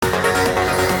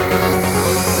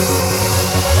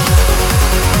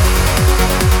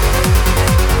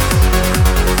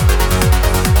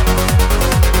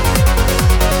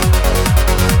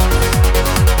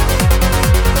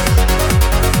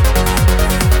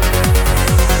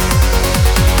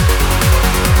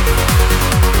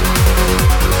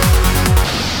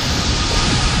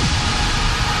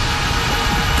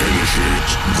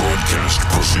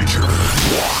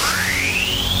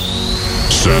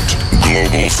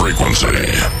frequency.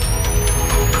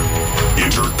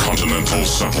 Intercontinental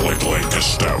satellite link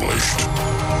established.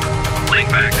 Link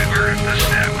back over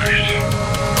established.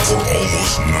 For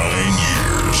almost 9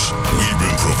 years, we've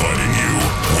been providing you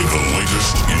with the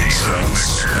latest in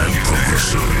trance and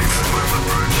progressive.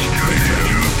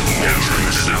 Begin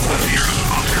launching sequence.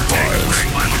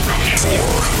 5,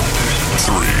 4,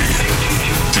 3,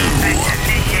 2,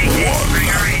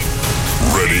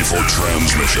 1. Ready for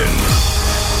transmission.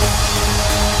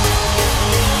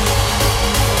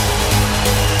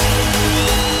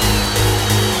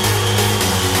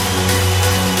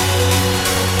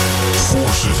 Four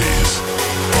cities,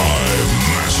 5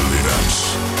 massive events.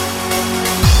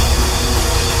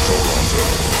 Toronto,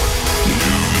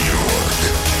 New York,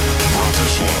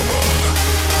 Bratislava,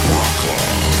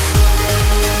 Wrocław.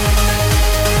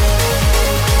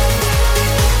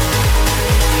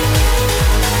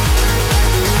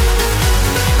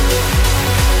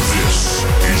 This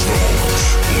is the moment,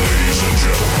 ladies and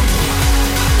gentlemen.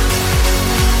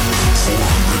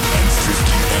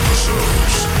 450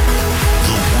 episodes.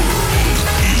 The world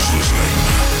is listening.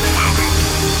 Welcome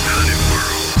to the new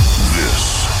world. This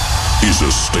is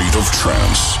A State of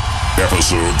Trance,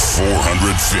 episode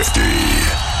 450.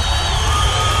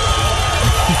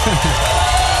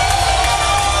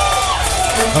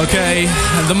 Okay,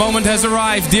 the moment has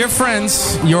arrived. Dear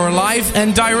friends, you're live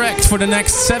and direct for the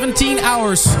next 17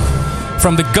 hours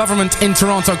from the government in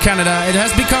Toronto, Canada. It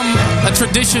has become a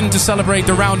tradition to celebrate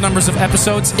the round numbers of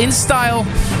episodes in style.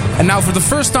 And now for the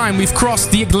first time, we've crossed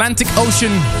the Atlantic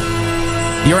Ocean.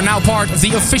 You're now part of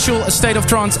the official A State of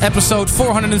Trance episode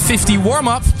 450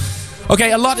 warm-up.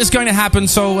 Okay, a lot is going to happen,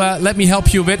 so let me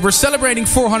help you a bit. We're celebrating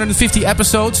 450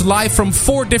 episodes live from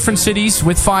 4 different cities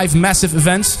with 5 massive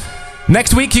events.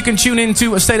 Next week you can tune in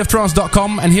to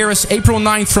astateoftrance.com and hear us April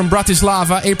 9th from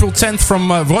Bratislava, April 10th from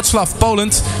Wrocław,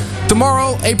 Poland.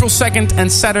 Tomorrow, April 2nd and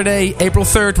Saturday, April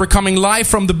 3rd, we're coming live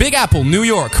from the Big Apple, New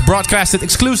York, broadcasted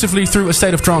exclusively through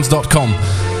astateoftrance.com.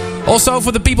 Also,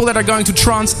 for the people that are going to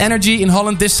Trance Energy in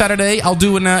Holland this Saturday, I'll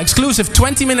do an exclusive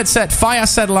 20-minute set via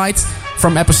satellite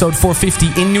from episode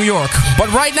 450 in New York.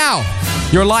 But right now,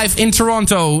 you're live in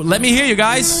Toronto. Let me hear you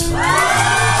guys.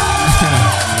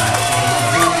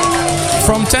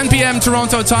 From 10 p.m.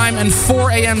 Toronto time and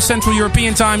 4 a.m. Central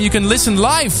European time, you can listen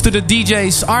live to the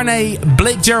DJs Arne,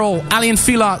 Blake Gerald, Alien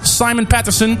Fila, Simon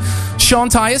Patterson, Sean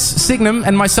Tyus, Signum,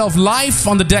 and myself live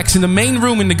on the decks in the main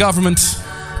room in the government.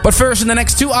 But first, in the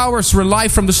next 2 hours, we're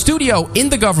live from the studio in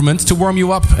the government to warm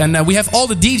you up. And we have all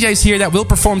the DJs here that will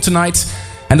perform tonight.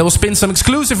 And they will spin some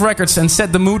exclusive records and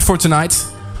set the mood for tonight.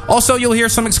 Also, you'll hear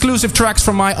some exclusive tracks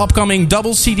from my upcoming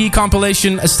double CD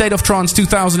compilation, A State of Trance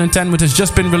 2010, which has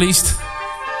just been released.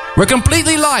 We're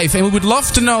completely live, and we would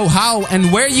love to know how and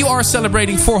where you are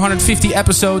celebrating 450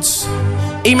 episodes.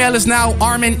 Email us now,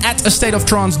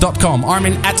 armin@astateoftrance.com,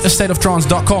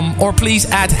 armin@astateoftrance.com, or please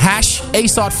add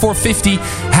 #ASOT450,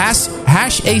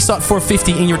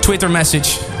 #ASOT450 in your Twitter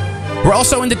message. We're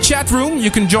also in the chat room.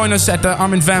 You can join us at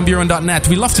arminvanburen.net.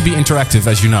 We love to be interactive,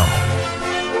 as you know.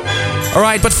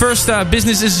 Alright, but first,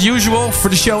 business as usual for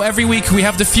the show every week. We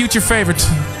have the future favorite,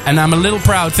 and I'm a little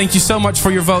proud. Thank you so much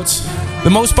for your votes. The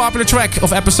most popular track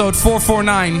of episode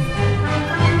 449.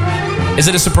 Is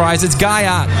it a surprise? It's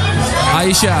Gaia.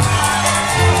 Aisha.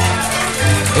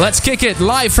 Let's kick it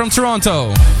live from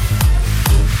Toronto.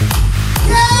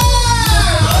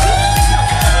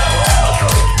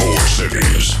 4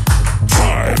 cities,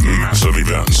 5 massive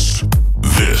events.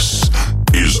 This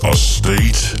is A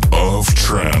State of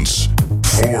Trance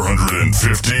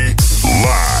 450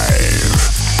 live.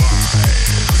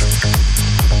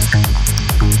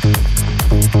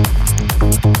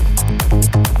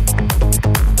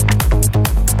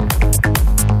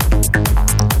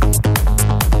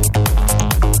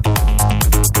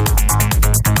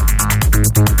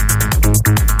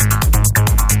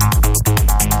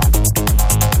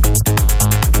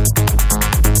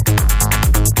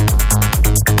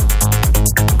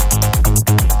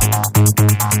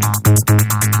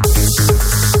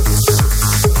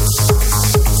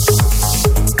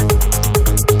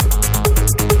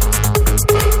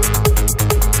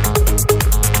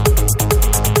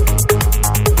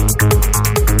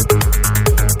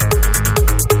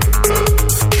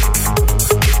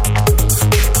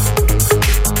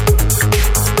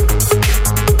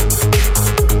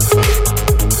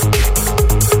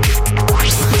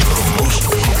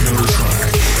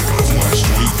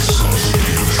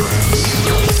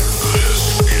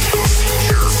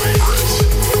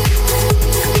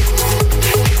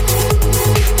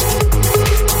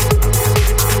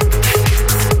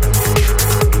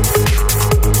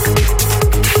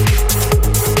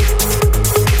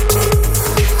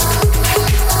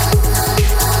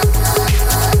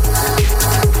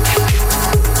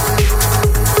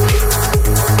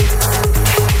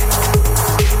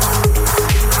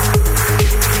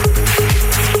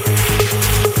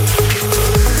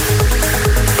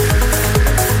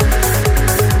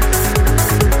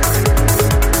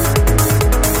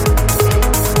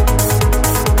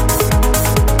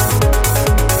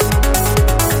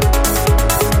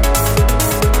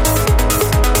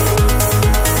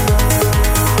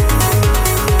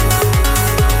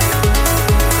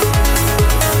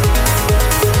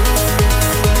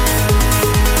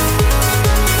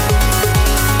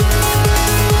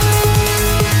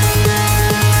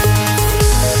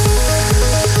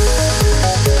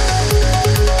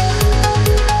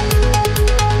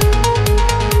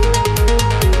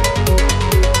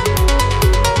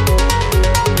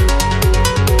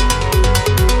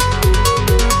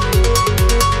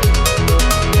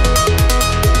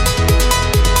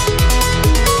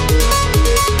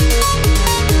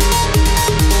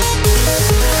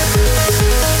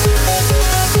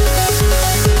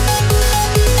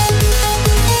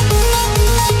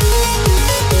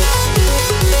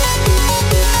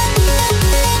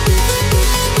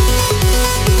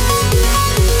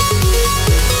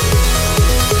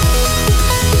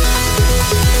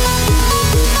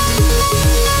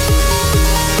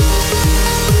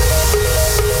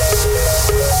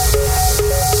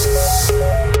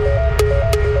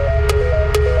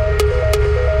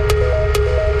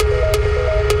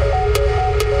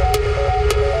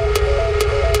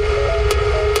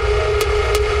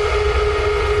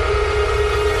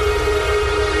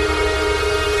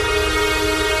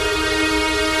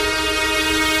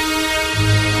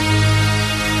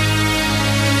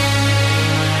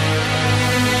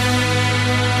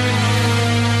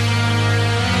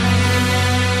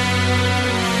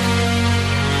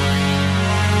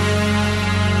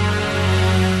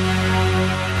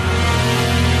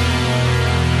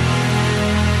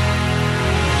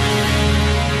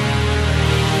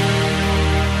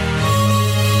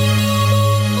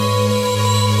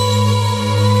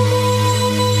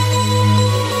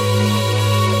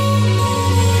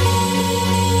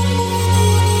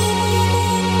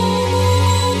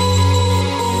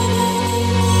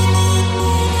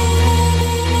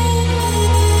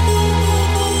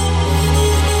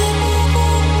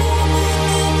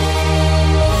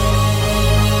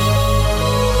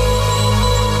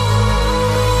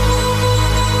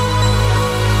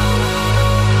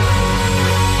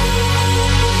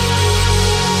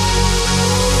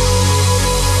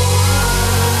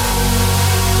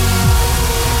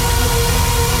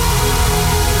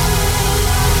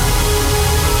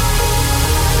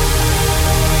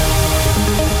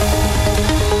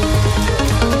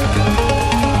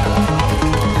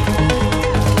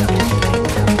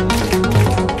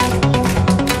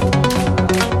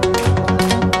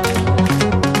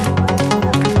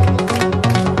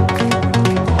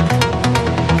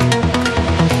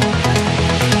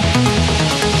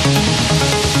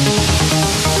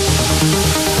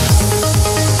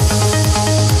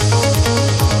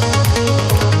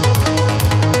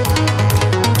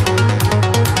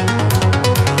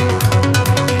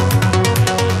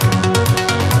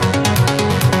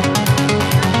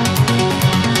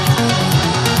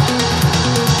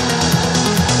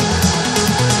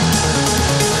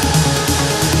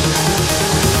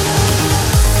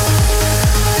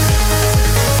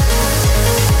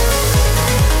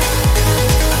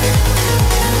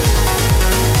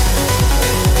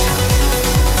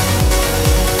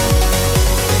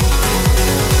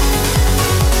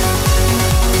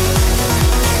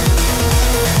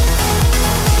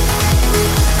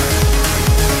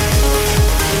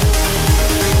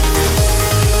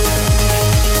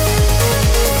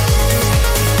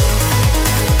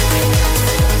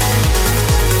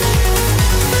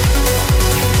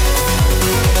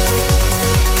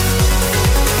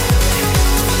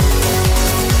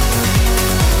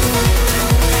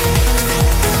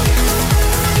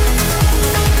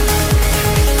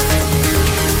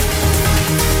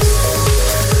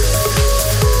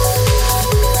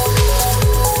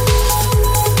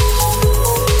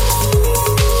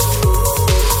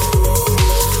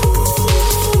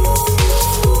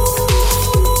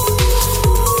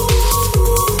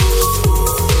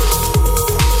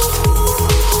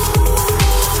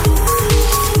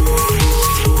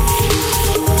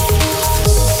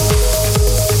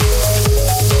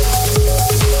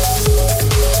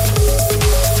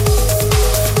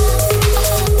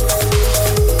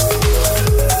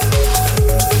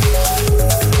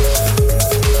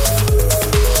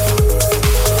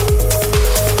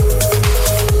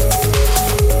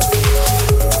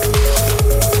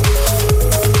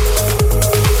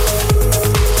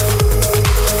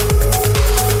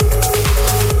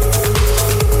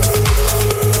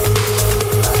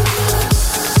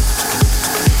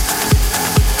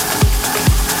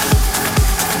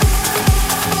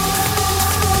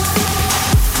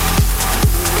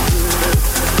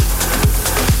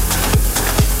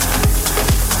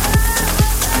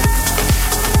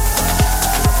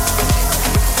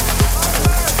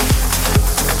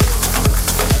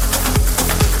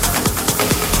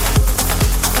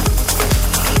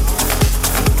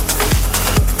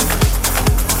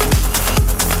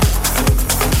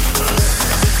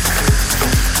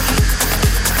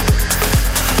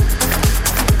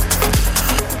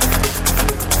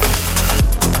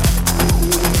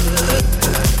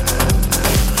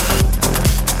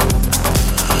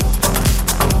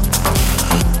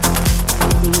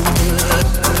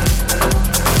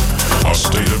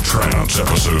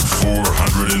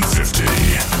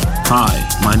 Hi,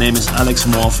 my name is Alex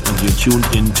Morph and you're tuned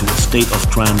in to State of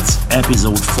Trance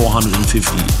episode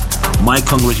 450. My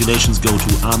congratulations go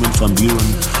to Armin van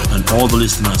Buuren and all the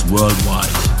listeners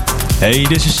worldwide. Hey,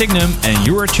 this is Signum and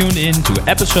you are tuned in to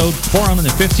episode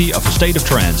 450 of A State of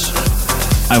Trance.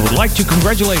 I would like to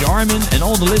congratulate Armin and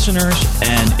all the listeners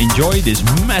and enjoy this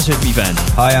massive event.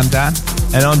 Hi, I'm Dan.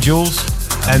 And I'm Jules.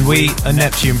 And we are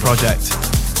Neptune Project.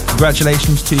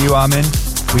 Congratulations to you, Armin.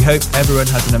 We hope everyone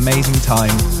has an amazing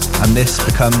time and this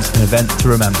becomes an event to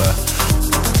remember.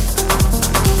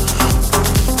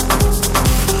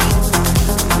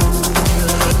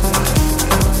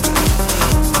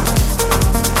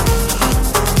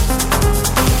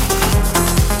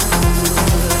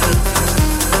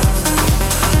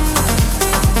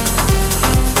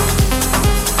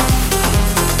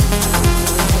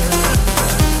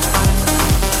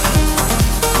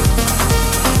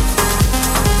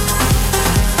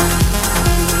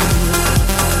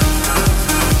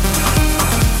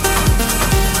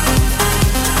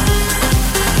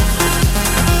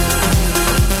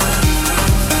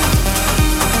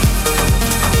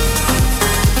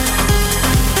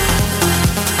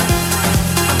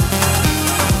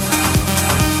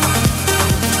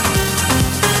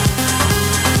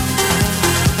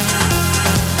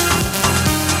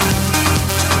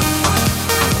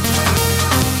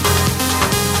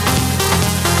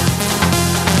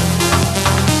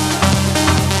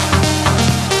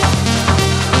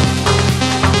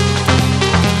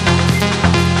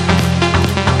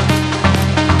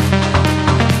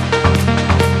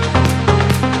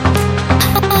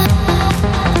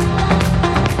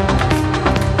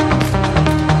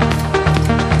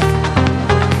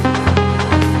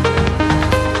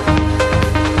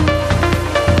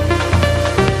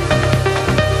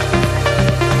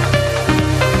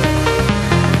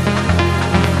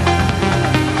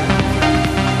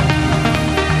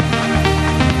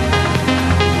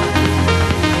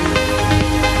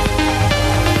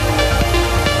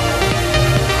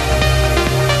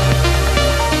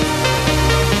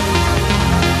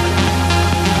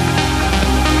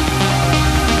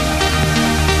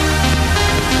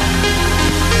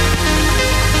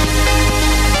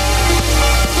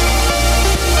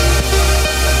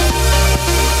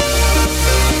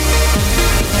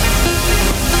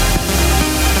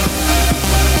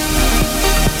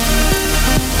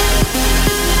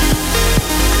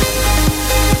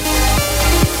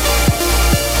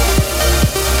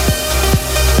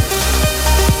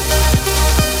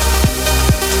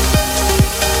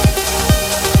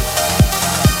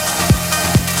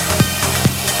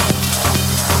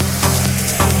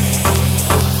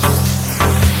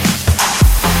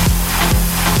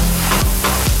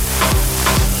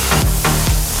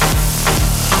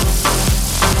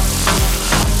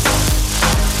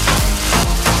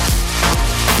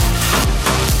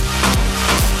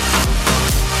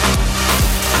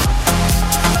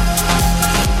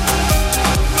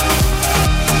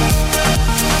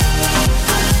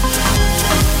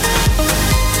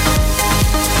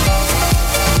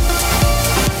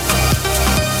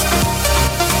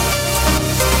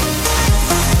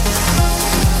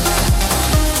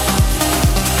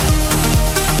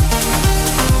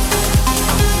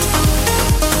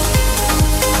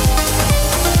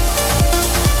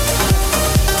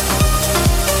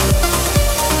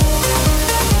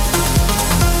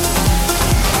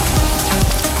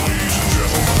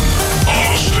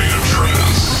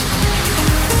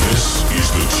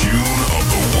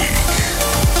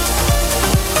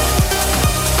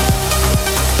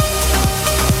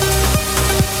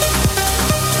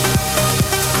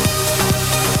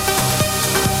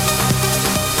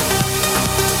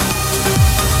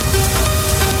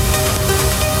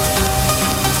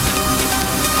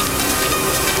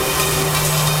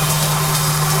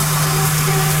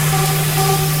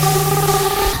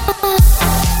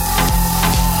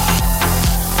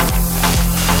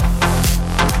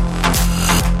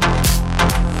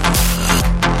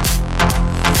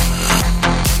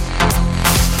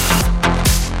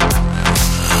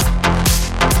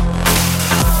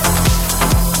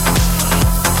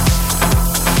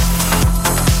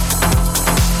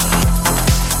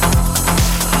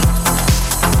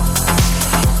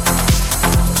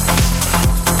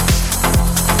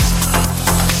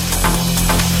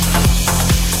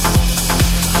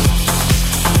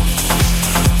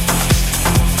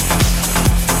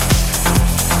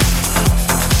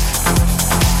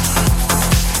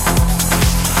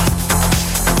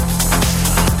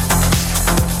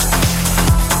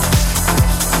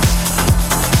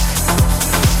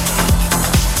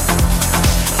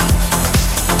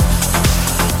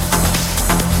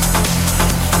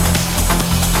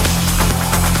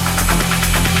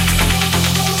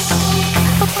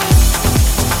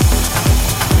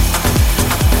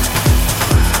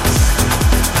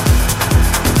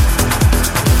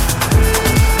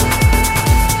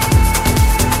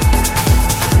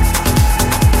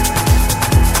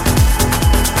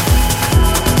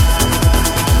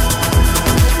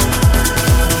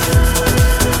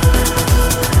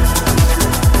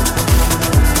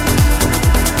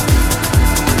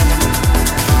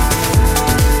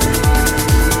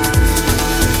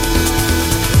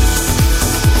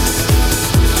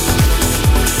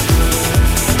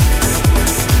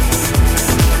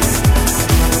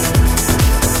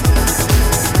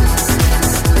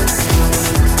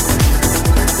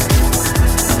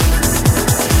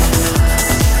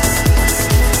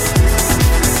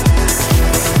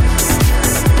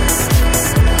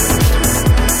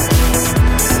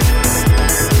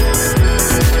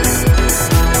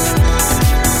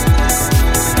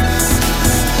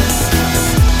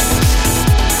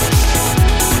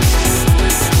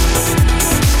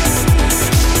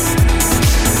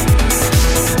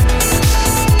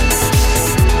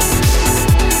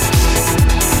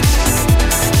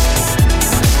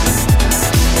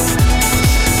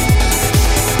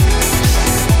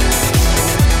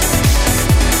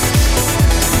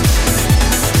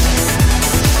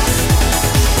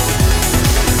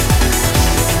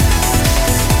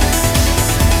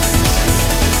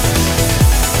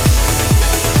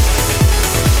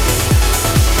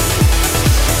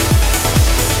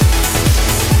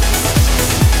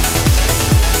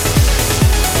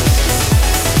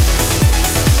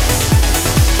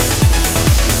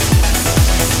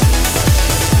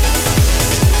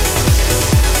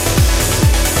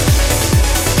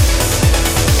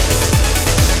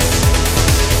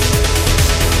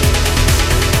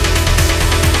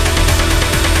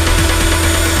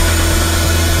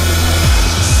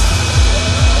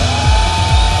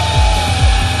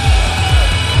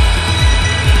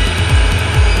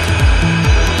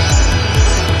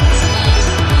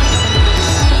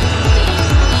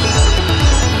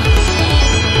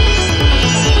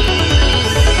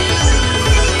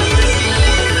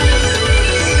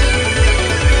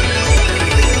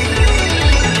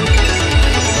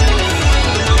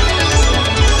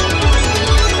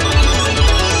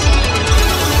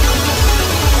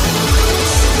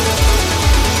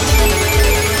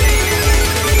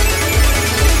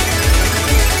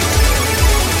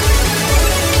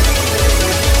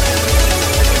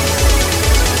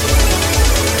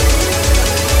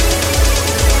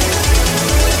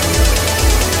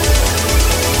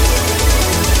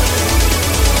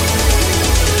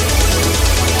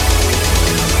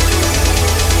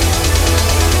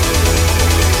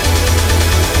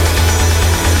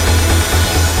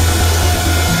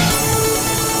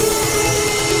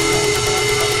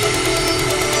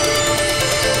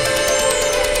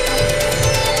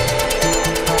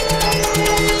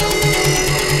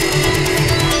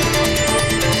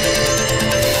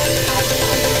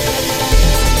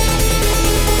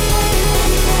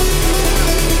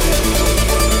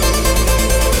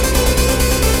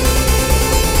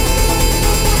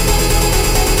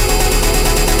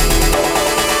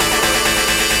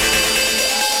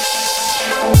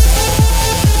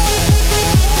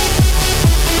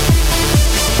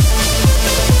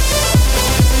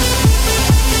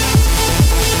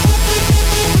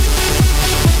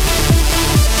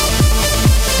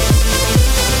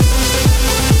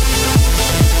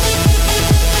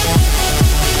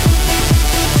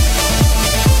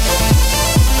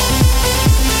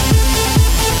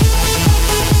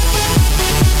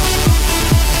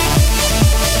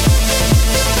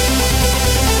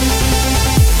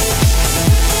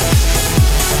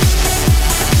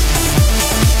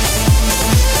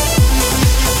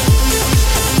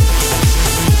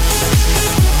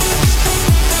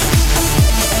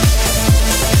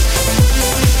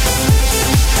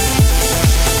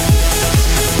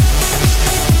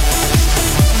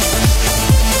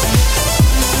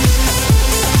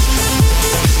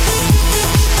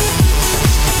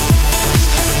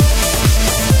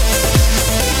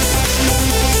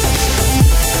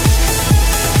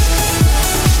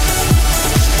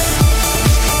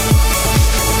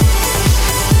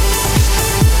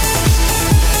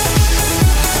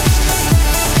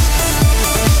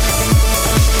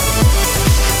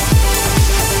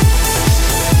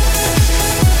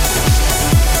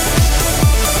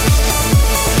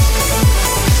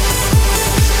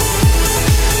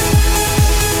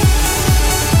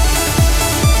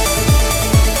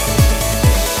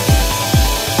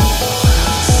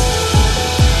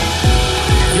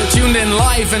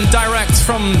 live and direct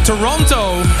from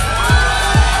Toronto.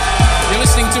 You're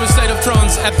listening to A State of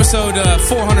Trance, episode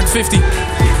 450.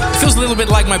 Feels a little bit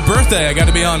like my birthday, I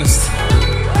gotta be honest.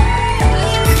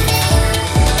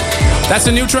 That's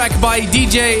a new track by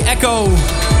DJ Echo.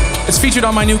 It's featured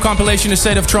on my new compilation, A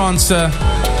State of Trance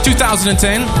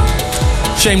 2010.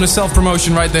 Shameless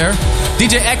self-promotion right there.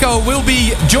 DJ Echo will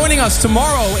be joining us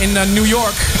tomorrow in New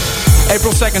York,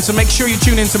 April 2nd. So make sure you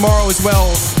tune in tomorrow as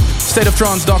well.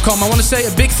 StateOfTrance.com. I want to say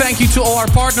a big thank you to all our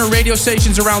partner radio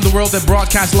stations around the world that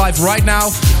broadcast live right now.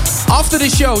 After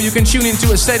this show, you can tune into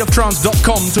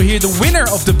StateOfTrance.com to hear the winner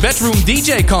of the Bedroom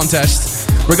DJ contest.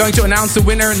 We're going to announce the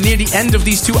winner near the end of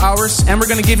these 2 hours, and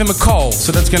we're going to give him a call.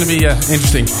 So that's going to be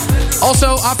interesting.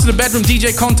 Also, after the Bedroom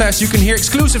DJ contest, you can hear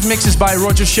exclusive mixes by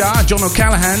Roger Shah, John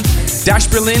O'Callaghan,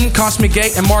 Dash Berlin, Cosmic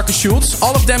Gate, and Marcus Schultz.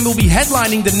 All of them will be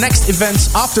headlining the next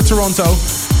events after Toronto.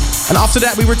 And after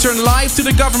that, we return live to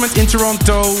the government in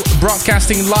Toronto,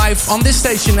 broadcasting live on this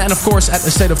station and, of course, at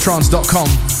thestateoftrance.com.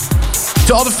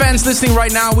 To all the fans listening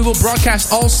right now, we will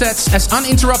broadcast all sets as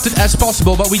uninterrupted as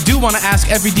possible, but we do want to ask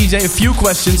every DJ a few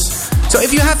questions. So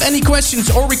if you have any questions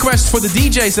or requests for the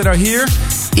DJs that are here,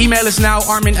 email us now,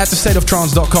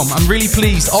 armin@thestateoftrance.com. I'm really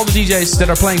pleased all the DJs that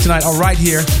are playing tonight are right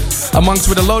here, amongst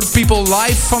with a load of people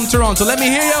live from Toronto. Let me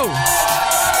hear you!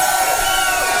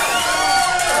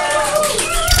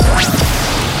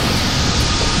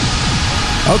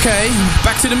 Okay,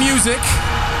 back to the music.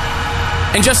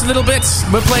 In just a little bit,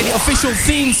 we'll play the official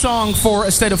theme song for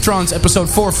A State of Trance, episode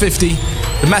 450.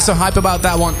 The massive hype about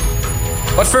that one.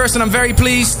 But first, and I'm very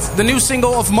pleased, the new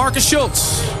single of Marcus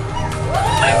Schultz.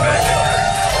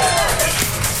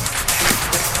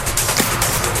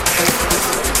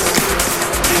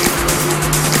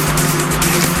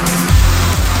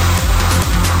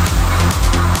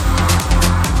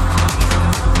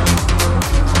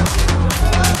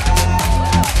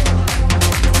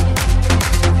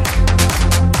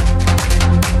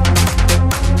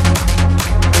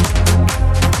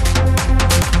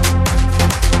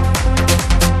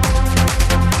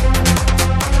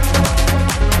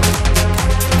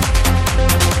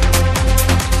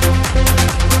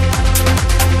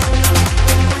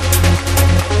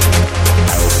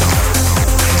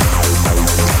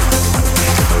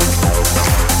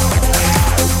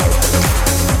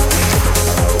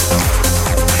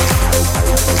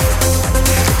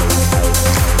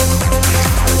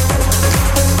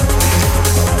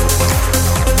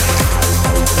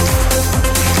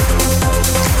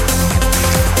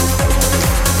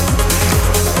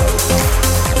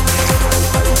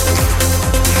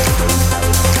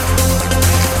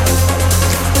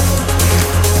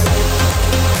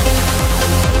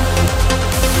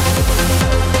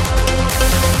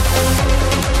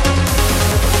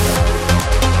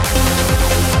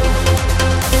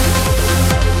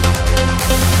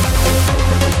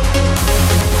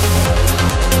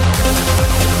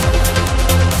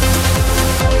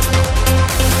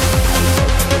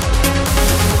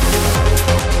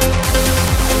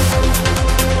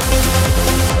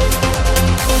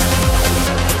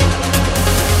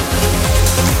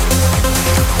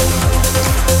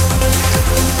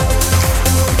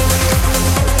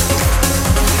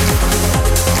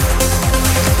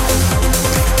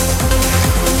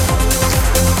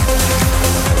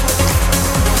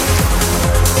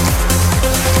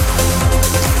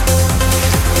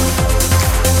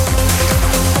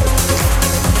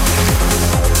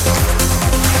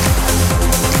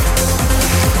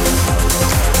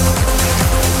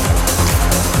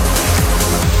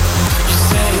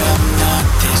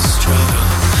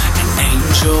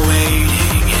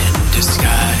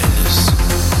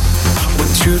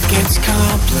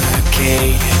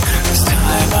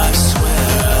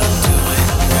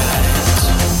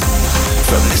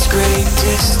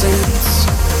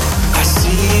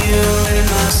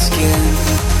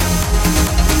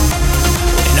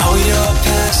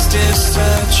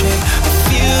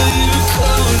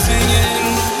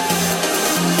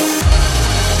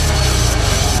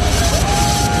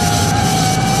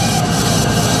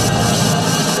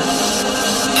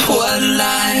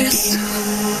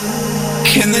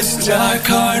 In this dark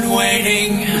heart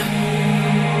waiting,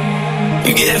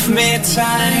 you give me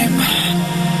time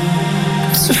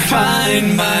to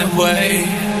find my way.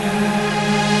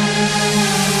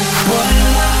 What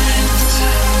lives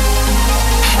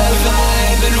have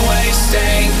I been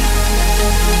wasting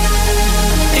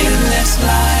in this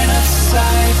line of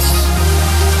sight?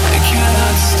 I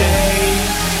cannot stay.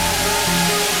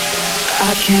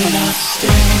 I cannot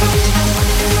stay.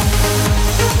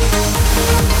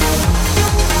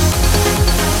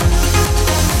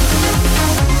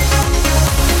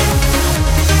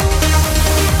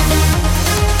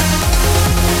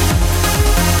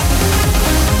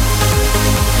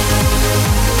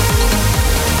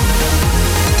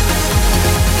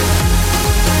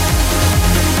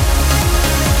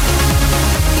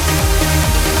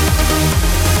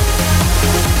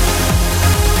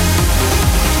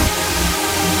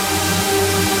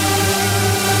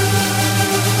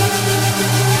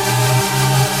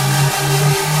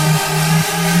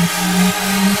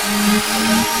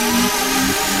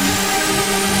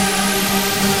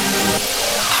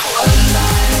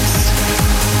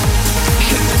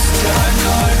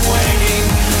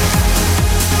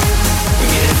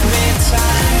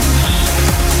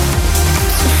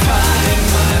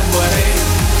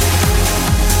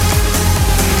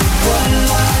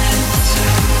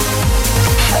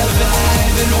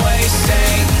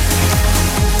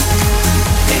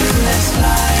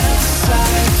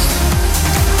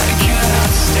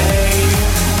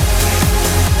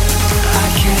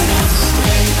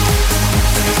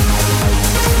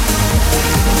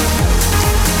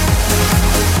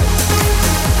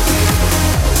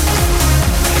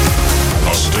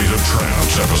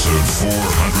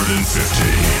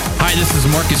 450. Hi, this is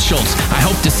Marcus Schultz. I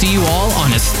hope to see you all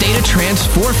on A State of Trance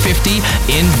 450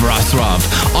 in Wrocław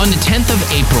on the 10th of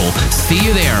April. See you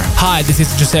there. Hi, this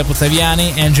is Giuseppe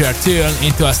Ottaviani, and you are tuned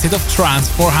into A State of Trance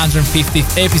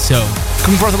 450th episode.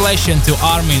 Congratulations to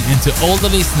Armin and to all the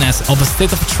listeners of A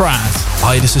State of Trance.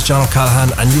 Hi, this is John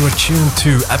O'Callaghan, and you are tuned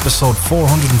to episode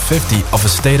 450 of A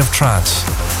State of Trance.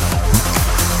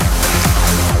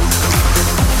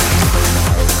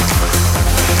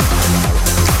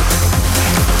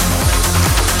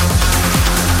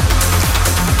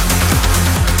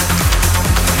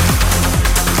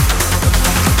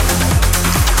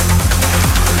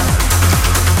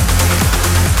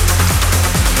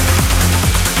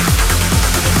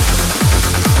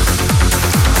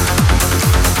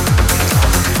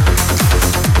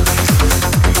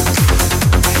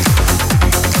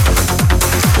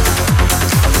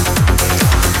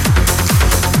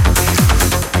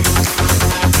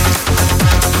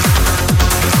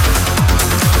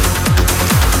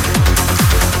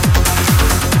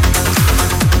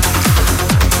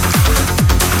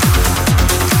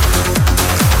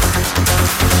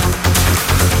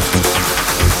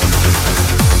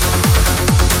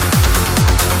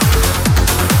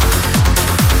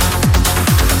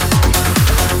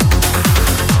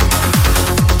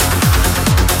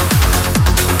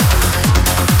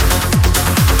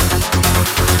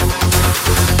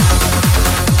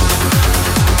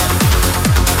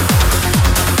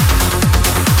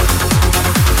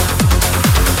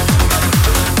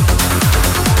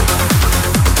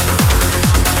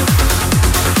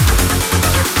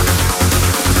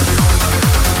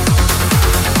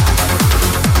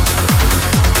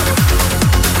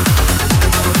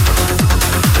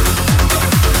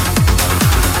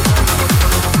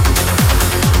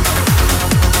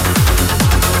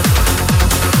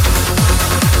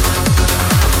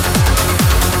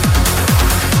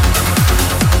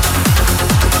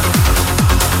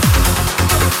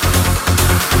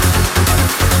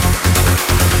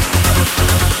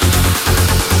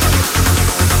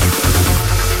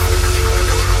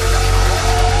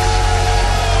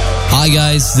 Hi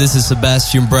guys, this is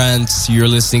Sebastian Brandt. You're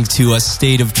listening to A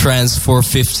State of Trance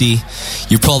 450.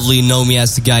 You probably know me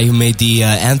as the guy who made the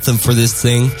anthem for this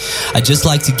thing. I'd just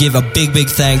like to give a big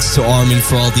thanks to Armin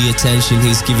for all the attention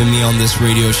he's given me on this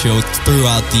radio show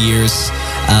throughout the years.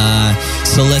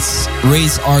 So let's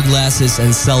raise our glasses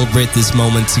and celebrate this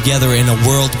moment together in a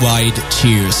worldwide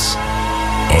cheers.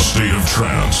 A State of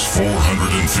Trance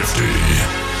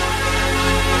 450.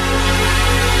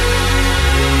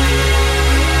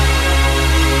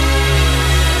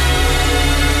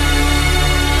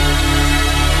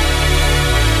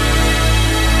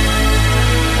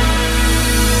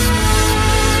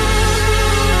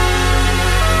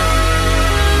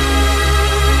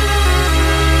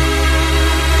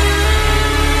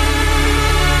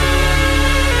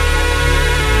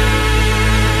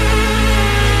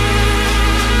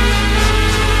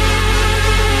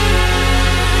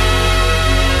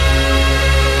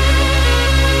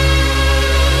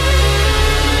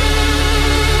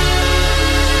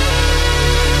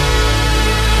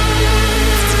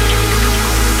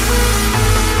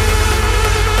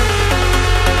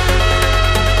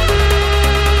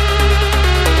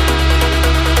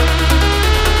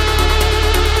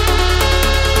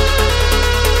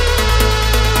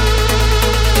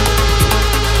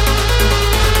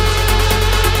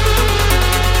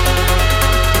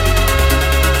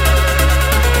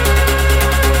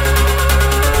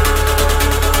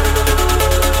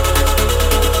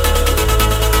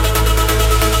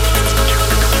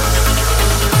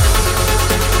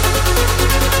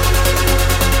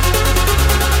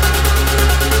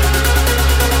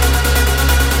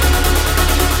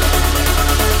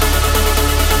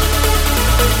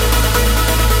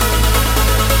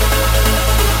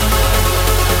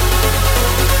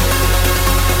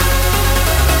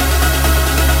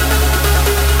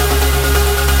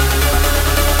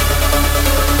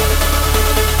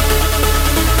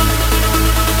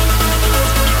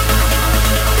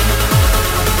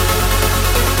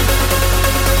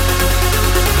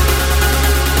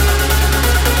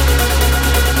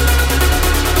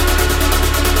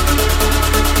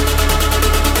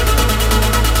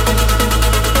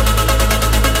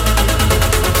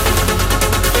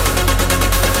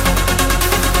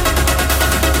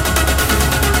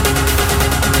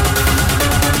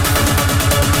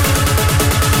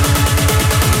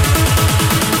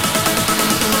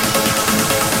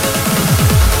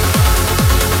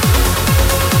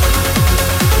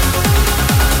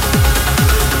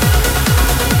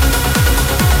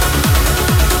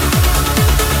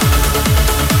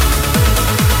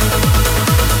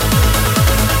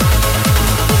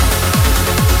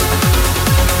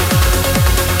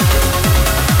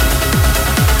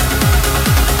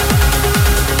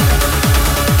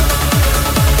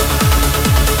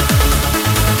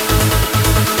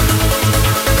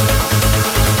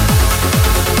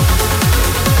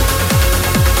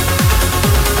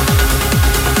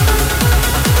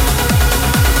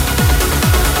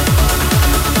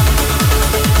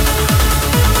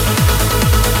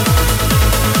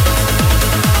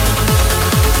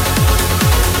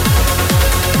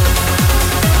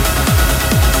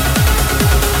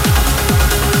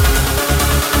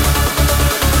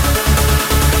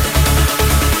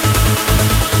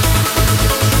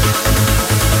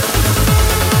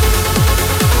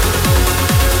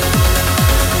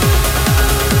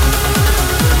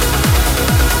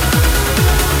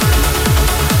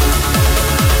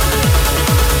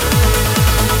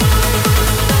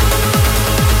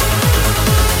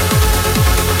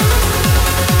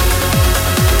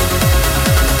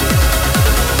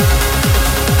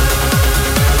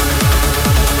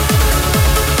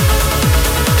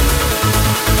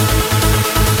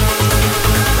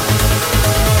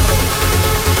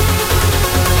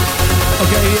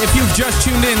 just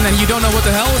tuned in and you don't know what the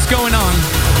hell is going on,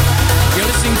 you're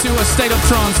listening to A State of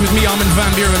Trance with me, Armin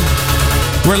van Buuren.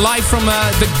 We're live from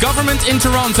the government in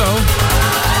Toronto.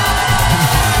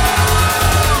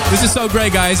 This is so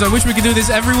great, guys. I wish we could do this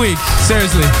every week.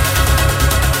 Seriously.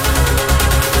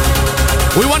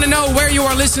 We want to know where you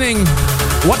are listening.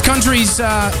 What countries?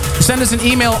 Send us an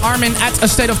email,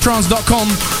 armin@astateoftrance.com.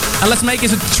 And let's make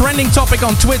this a trending topic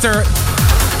on Twitter.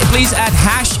 Please add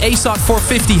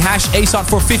 #ASOT450,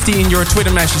 #ASOT450 in your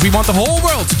Twitter message. We want the whole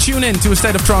world to tune in to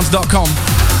astateoftrance.com.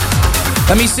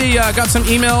 Let me see, I got some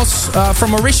emails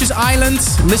from Mauritius Island,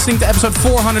 listening to episode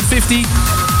 450.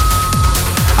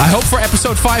 I hope for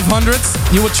episode 500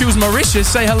 you will choose Mauritius.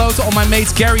 Say hello to all my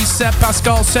mates Gary, Seb,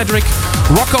 Pascal, Cedric,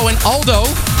 Rocco and Aldo.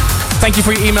 Thank you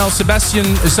for your email, Sebastian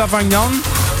Zavagnan.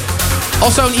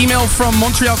 Also an email from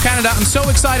Montreal, Canada. I'm so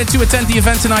excited to attend the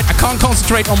event tonight. I can't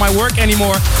concentrate on my work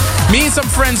anymore. Me and some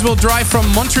friends will drive from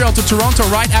Montreal to Toronto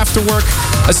right after work.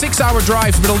 A 6-hour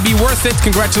drive, but it'll be worth it.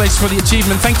 Congratulations for the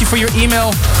achievement. Thank you for your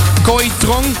email, Koi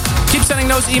Trong. Keep sending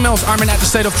those emails,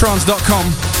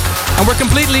 armin@thestateoftrance.com. And we're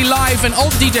completely live, and all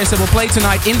the DJs that will play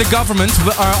tonight in the government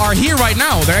are here right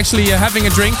now. They're actually having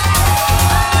a drink.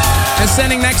 And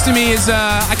standing next to me is,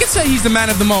 I can say he's the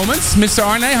man of the moment, Mr.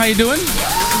 Arne. How you doing?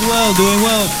 Doing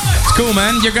well. It's cool,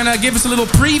 man. You're gonna give us a little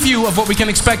preview of what we can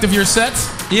expect of your set.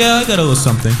 Yeah, I got a little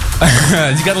something.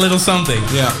 You got a little something?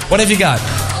 Yeah. What have you got?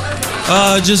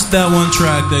 Just that one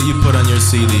track that you put on your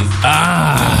CD.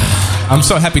 I'm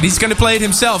so happy. He's gonna play it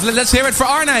himself. Let's hear it for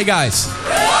Arne, guys.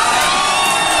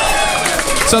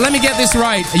 So let me get this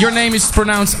right. Your name is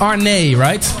pronounced Arne,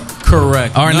 right?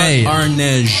 Correct. Arne.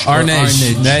 Arnej.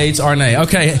 Arnej. Nee, it's Arne.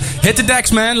 Okay, hit the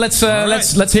decks, man. Let's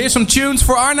hear some tunes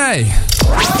for Arne.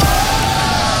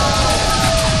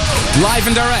 Live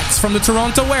and direct from the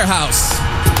Toronto warehouse.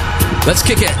 Let's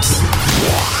kick it.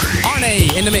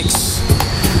 Arne in the mix.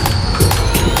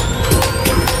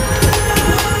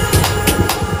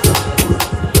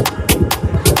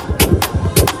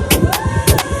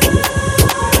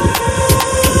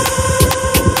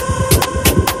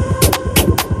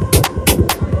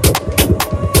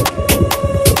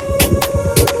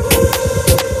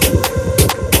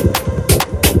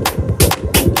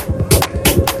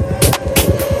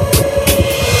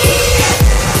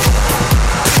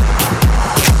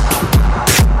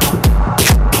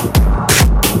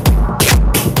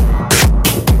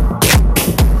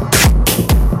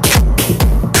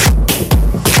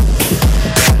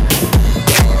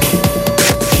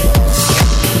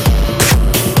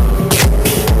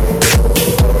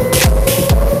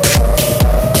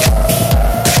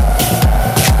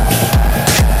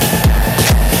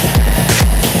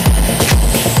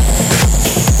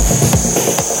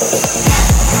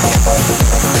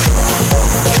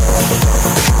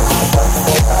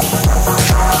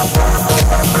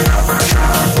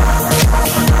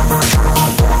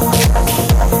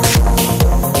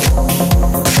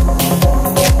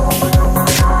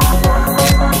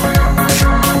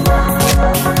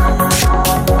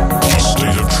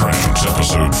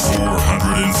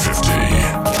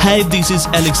 Hi, this is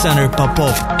Alexander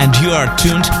Popov, and you are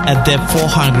tuned at the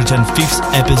 405th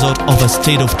episode of A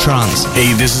State of Trance.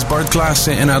 Hey, this is Bart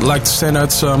Klaassen, and I'd like to send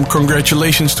out some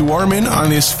congratulations to Armin on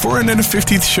his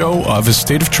 450th show of A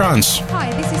State of Trance.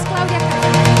 Hi, this is Claudia.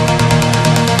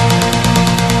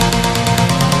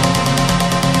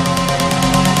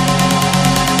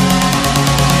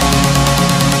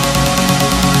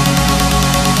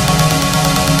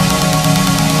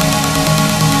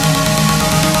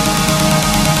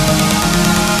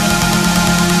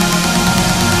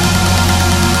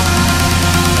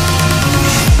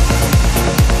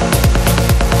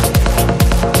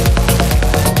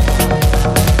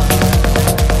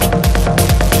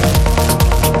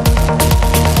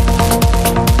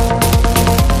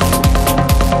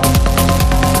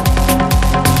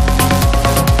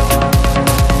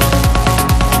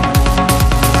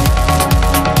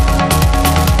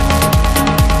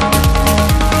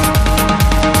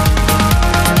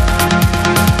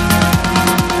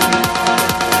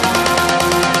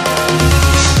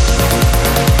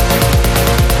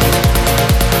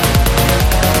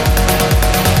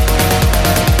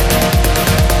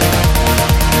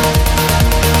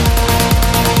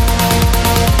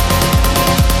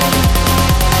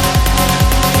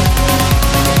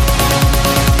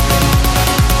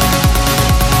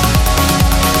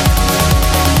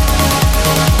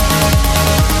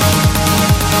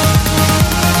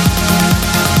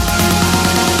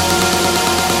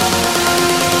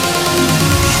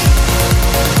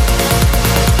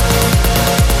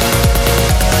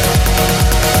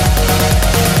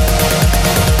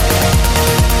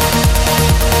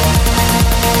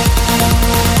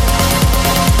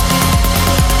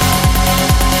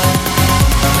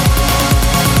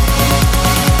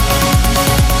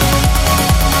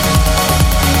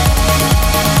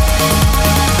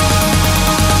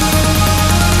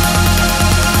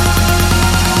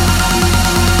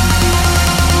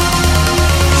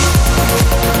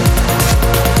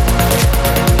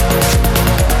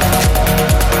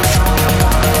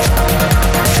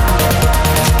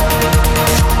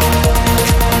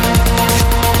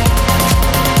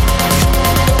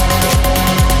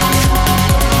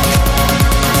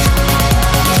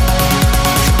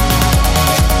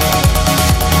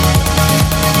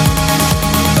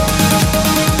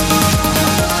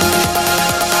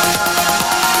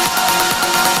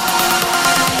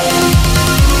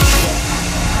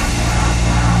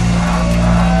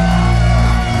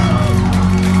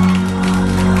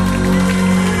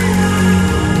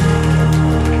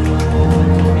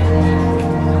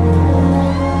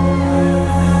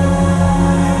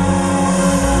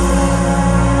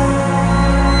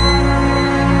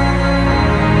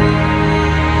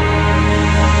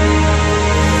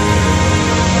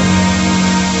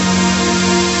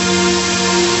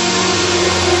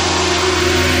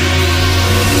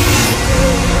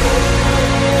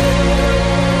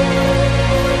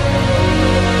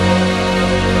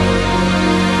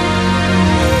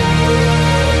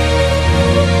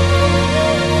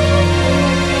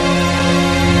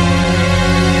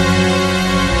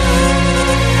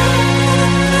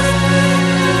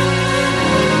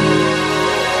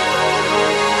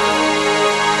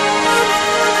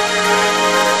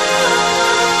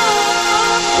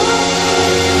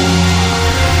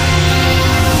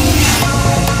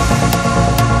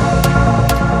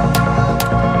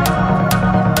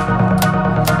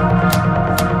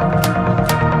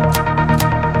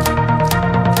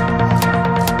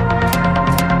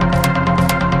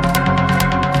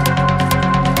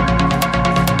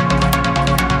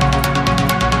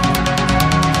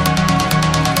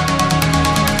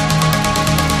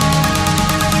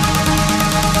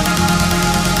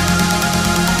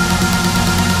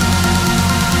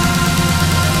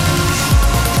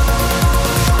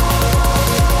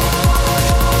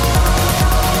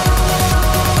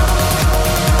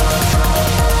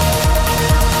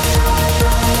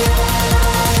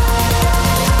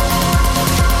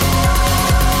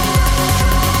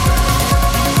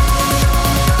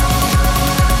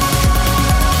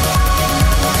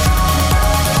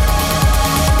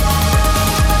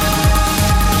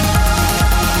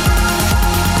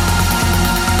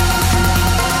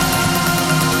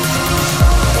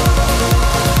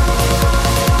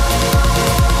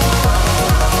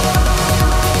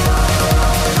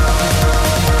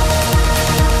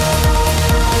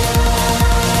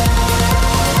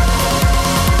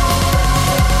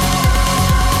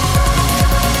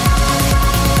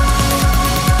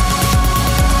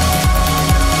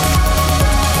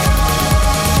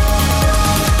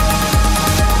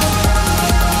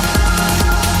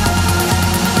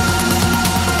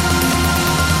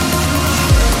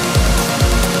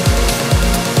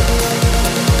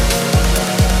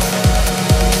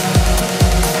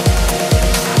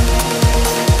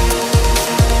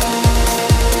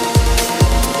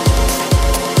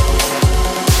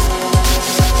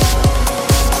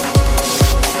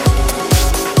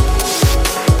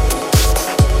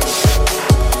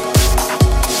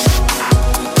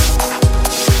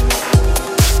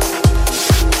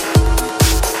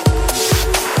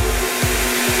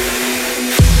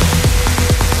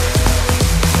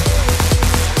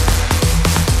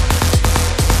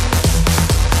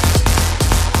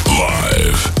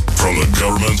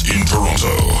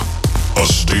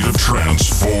 State of Trance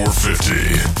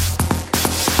 450.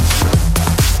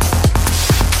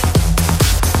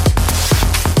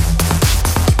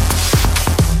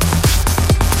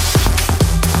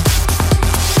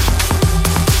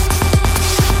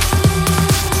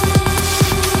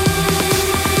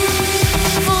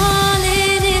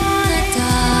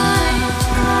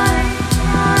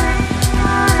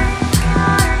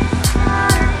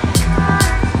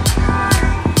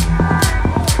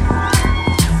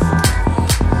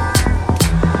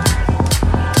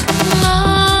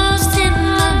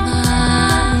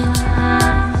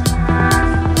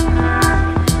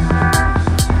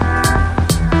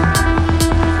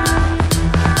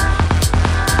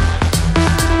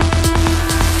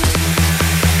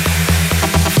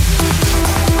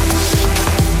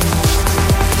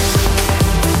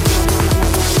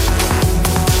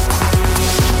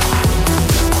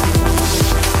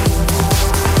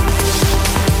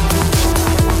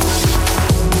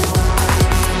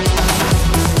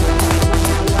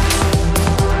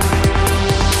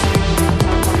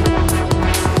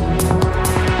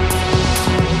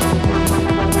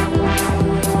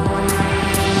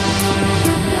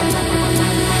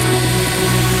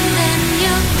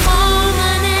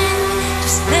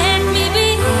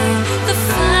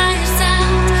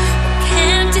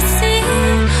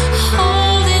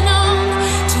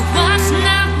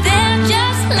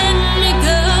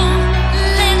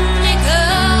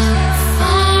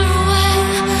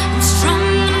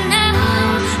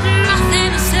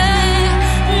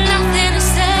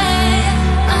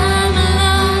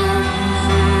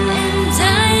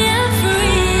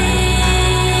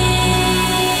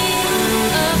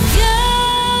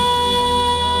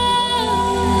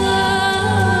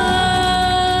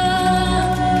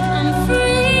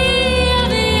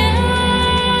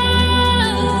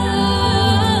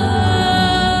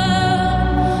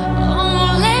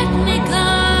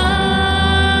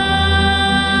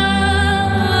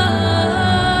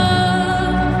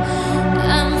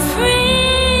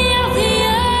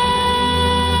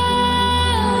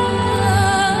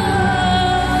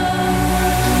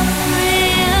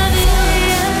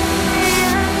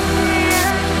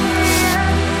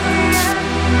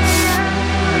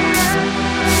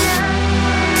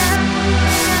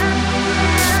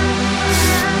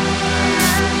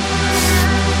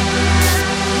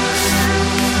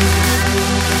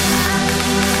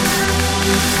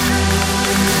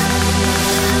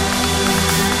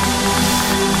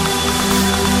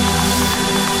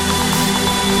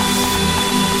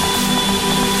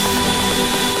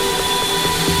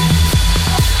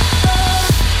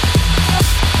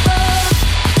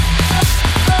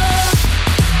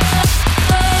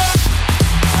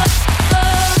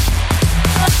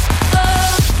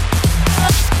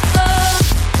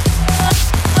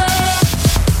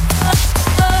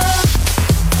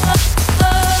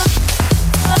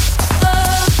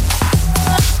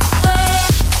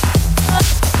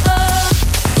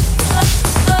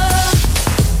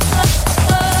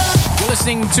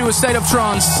 To a State of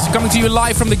Trance, coming to you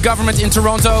live from the government in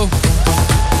Toronto.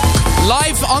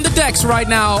 Live on the decks right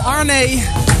now, Arne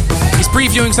is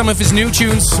previewing some of his new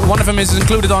tunes. One of them is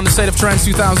included on the State of Trance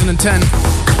 2010.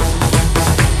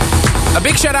 A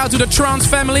big shout out to the Trance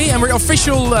family, and we're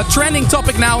official trending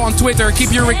topic now on Twitter.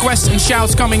 Keep your requests and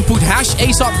shouts coming. Put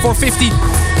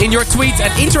 #ASOT450 in your tweet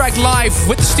and interact live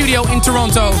with the studio in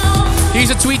Toronto. Here's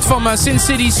a tweet from Sin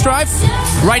City Strife.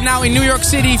 Right now in New York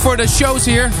City for the shows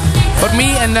here. But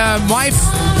me and wife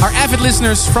are avid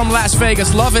listeners from Las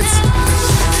Vegas. Love it.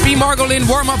 P. Margolin,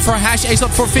 warm up for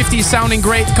 #ASOT450 is sounding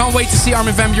great. Can't wait to see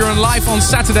Armin van Buuren live on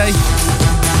Saturday.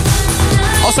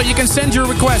 Also, you can send your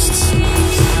requests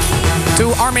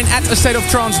to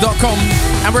armin@astateoftrance.com.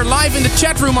 And we're live in the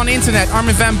chat room on the internet,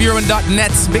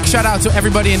 arminvanbuuren.net. Big shout out to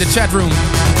everybody in the chat room.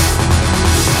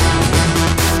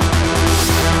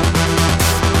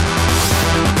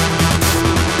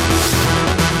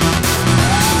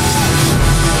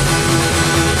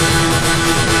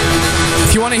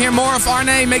 If you want to hear more of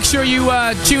Arne, make sure you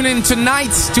tune in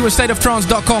tonight to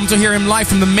astateoftrance.com to hear him live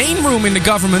from the main room in the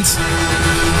government.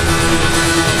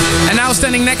 And now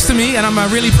standing next to me, and I'm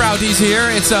really proud he's here,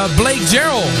 it's Blake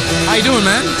Gerald. How you doing,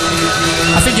 man?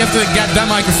 I think you have to get that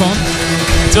microphone.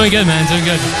 Doing good, man. Doing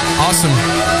good. Awesome.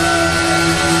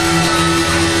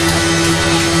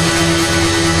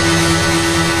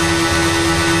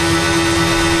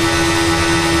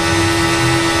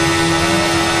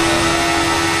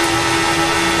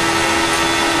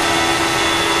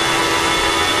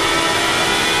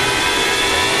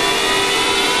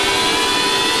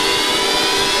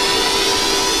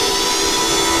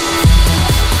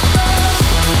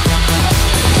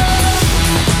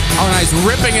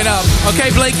 ripping it up. Okay,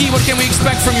 Blakey, what can we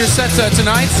expect from your set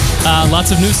tonight?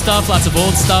 Lots of new stuff, lots of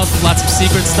old stuff, lots of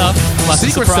secret stuff, lots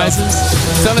secret of surprises.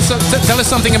 Stuff. Tell us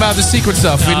something about the secret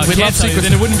stuff. We love secret.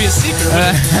 Then it wouldn't be a secret.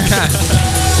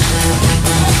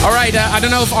 All right, I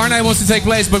don't know if Arne wants to take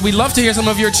place, but we'd love to hear some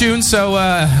of your tunes, so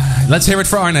let's hear it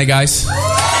for Arne, guys.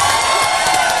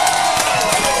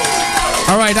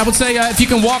 All right, I would say if you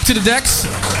can walk to the decks.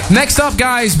 Next up,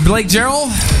 guys, Blake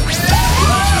Jarrell.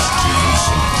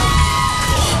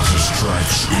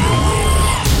 Tracks in a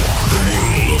row. The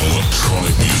world of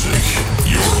electronic music.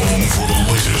 Your home for the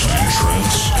latest in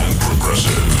trance and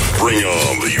progressive. Bring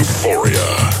on the euphoria.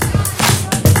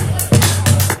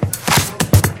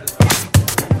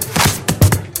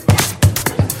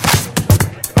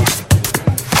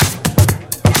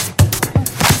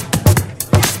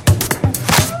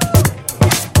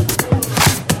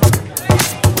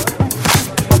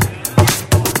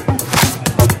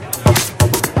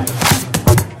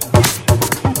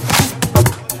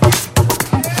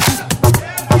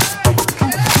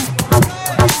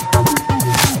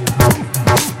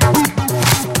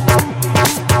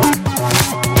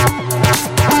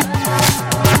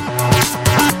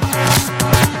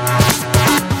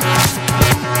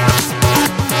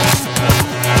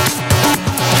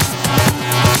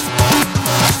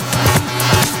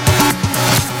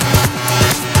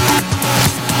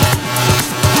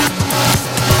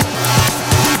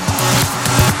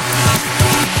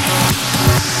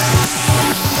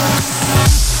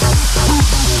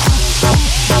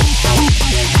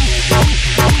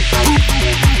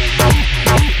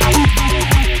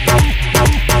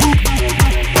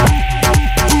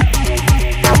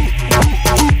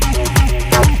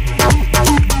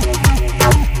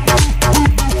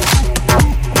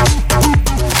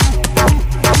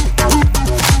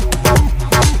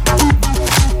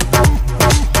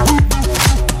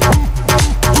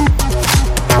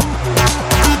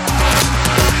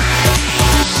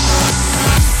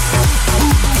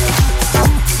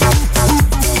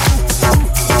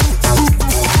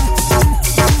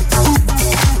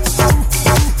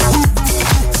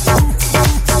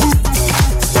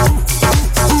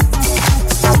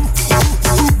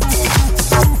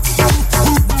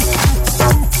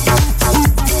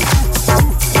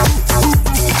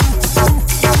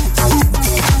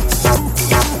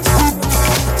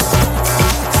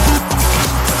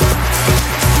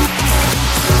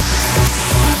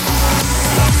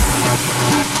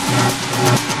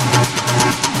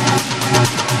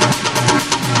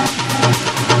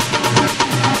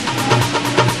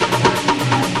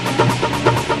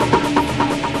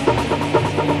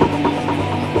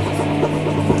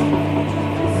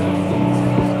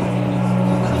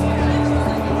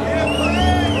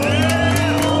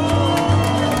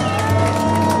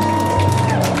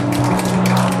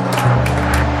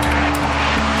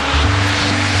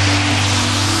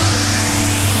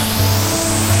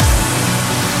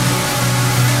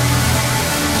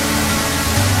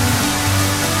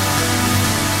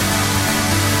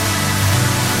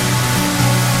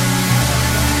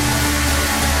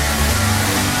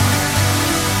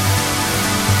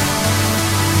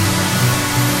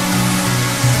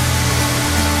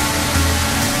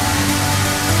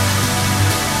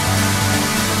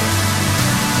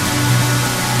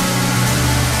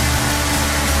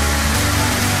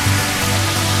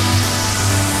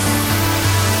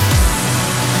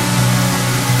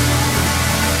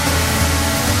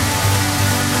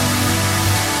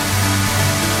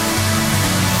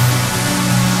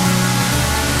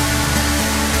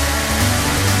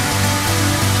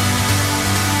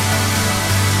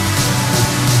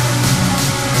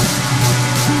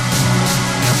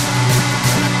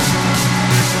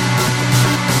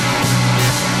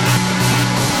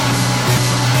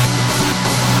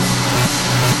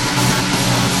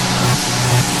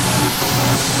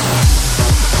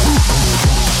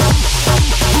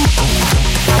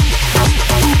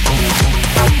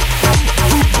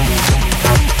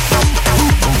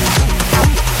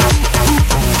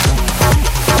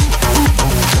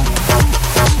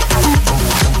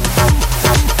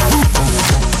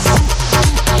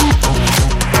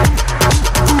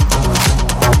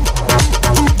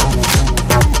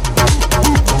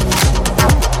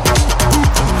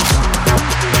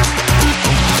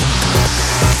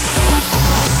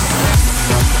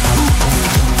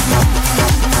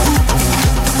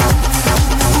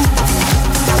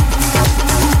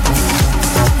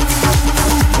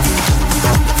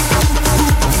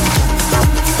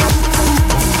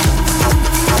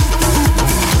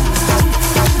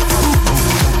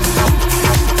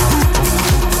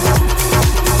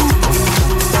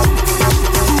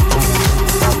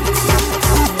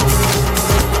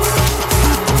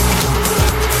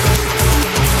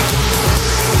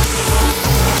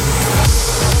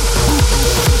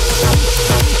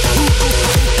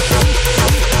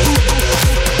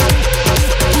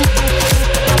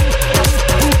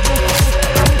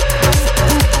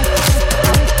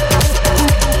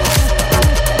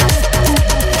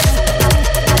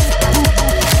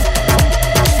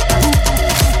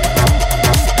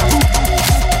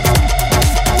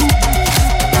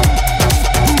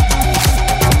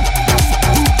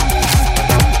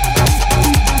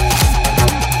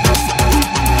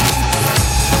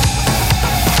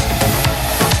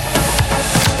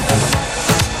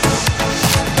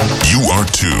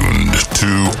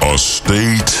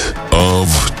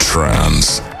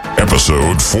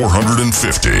 episode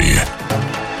 450.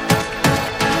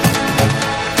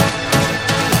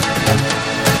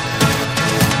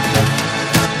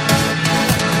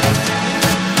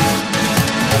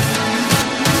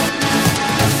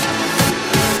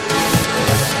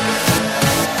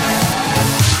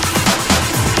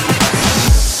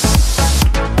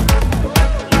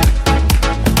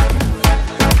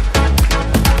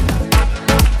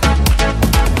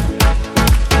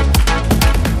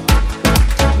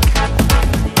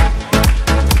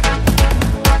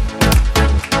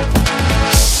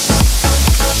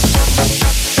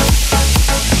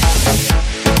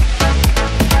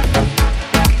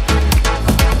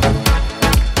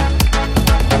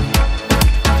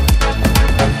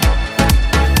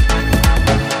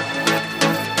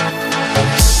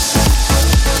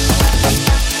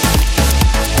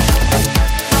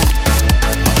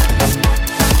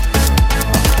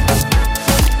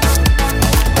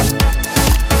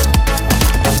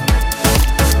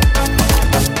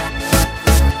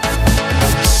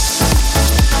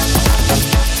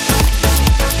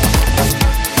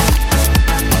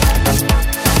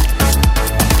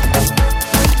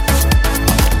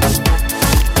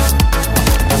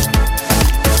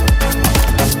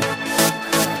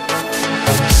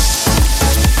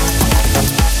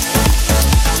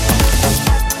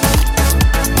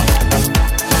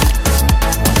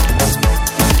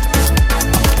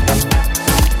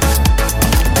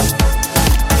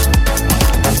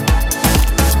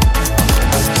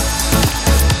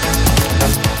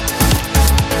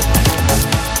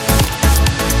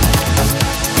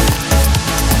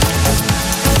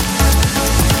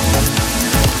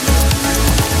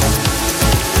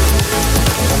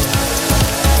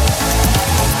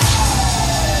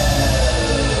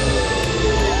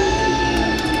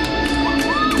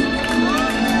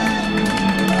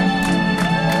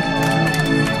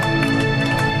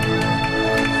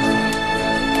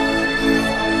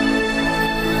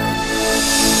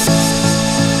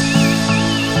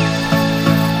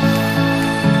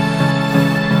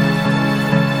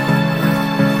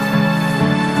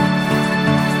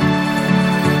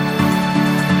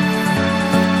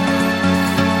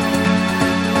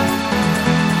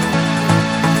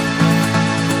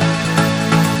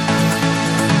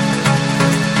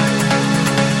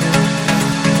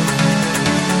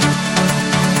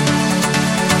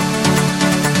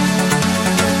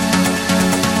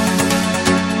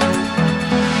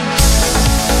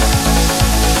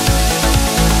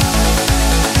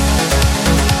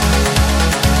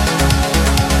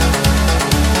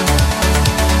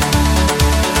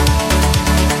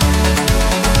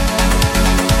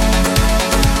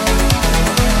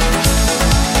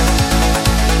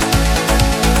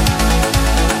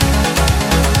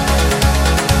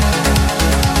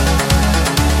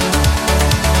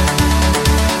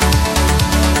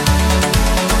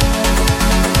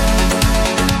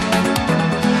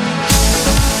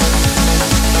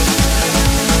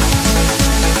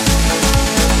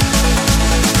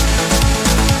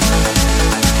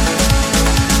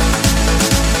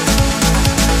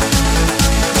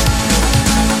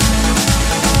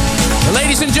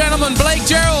 Blake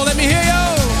Gerald, let me hear you.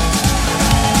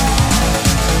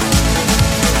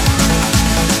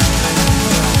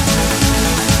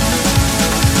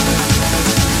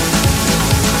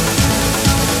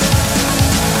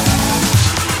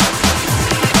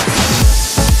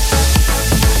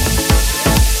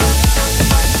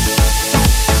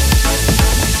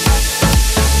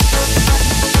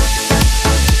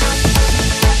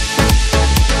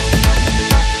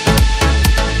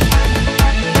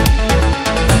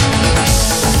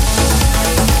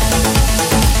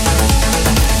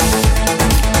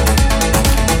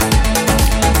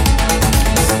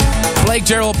 Blake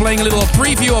Gerald playing a little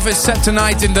preview of his set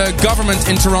tonight in the Government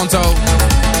in Toronto.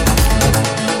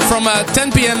 From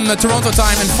 10 p.m. Toronto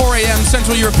time and 4 a.m.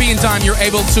 Central European time, you're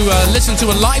able to listen to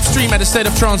a live stream at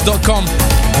astateoftrance.com.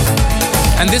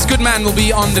 And this good man will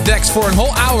be on the decks for a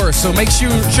whole hour, so make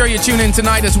sure you tune in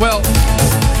tonight as well.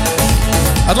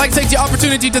 I'd like to take the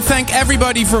opportunity to thank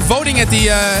everybody for voting at the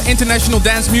International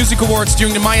Dance Music Awards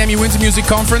during the Miami Winter Music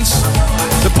Conference.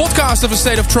 The podcast of A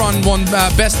State of Tron won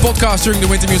Best Podcast during the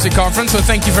Winter Music Conference, so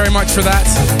thank you very much for that.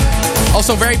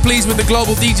 Also very pleased with the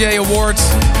Global DJ Awards.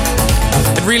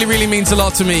 It really, really means a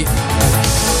lot to me.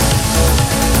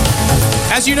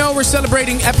 As you know, we're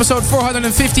celebrating episode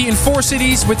 450 in 4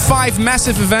 cities with 5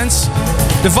 massive events.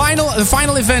 The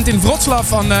final event in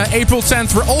Wrocław on April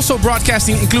 10th, we're also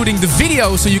broadcasting, including the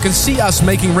video, so you can see us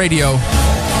making radio.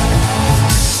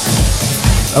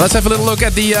 Let's have a little look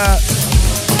at the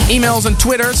emails and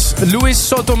Twitters. Luis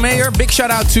Sotomayor, big shout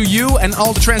out to you and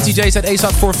all the trance DJs at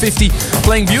ASOT 450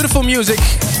 playing beautiful music.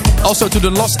 Also to the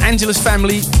Los Angeles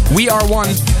family, we are one.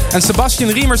 And Sebastian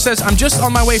Riemer says, I'm just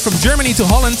on my way from Germany to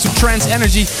Holland to Trance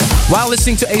Energy while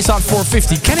listening to ASOT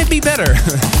 450. Can it be better?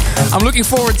 I'm looking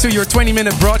forward to your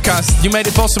 20-minute broadcast. You made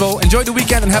it possible. Enjoy the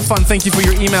weekend and have fun. Thank you for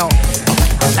your email.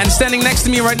 And standing next to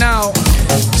me right now,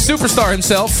 superstar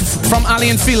himself from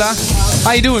Alien Fila.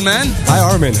 How you doing, man? Hi,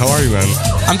 Armin. How are you, man?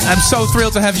 I'm so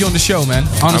thrilled to have you on the show, man.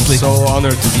 Honestly, I'm so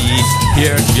honored to be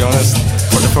here. To be honest,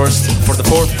 for the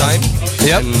fourth time.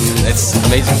 Yep. And it's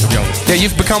amazing, to be honest. Yeah,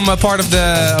 you've become a part of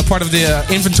the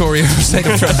inventory of State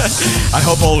of Trance. I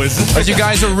hope always. But you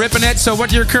guys are ripping it. So,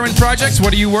 what are your current projects?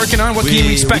 What are you working on? What can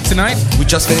you expect tonight? We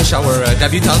just finished our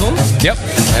debut album. Yep.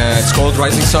 It's called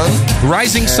Rising Sun.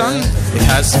 Rising Sun. It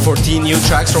has 14 new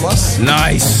tracks from us.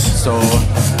 Nice. So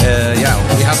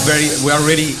we are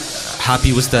really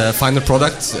happy with the final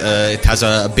product. It has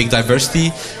a big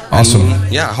diversity. Awesome.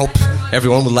 And, I hope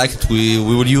everyone will like it. We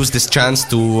will use this chance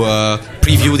to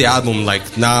preview the album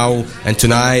like now and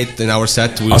tonight in our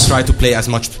set. We'll try to play as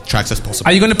much tracks as possible.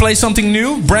 Are you going to play something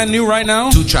new, brand new right now?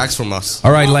 2 tracks from us.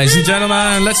 All right, ladies and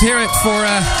gentlemen, let's hear it for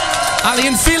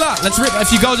Alien Fila. Let's rip.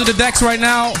 If you go to the decks right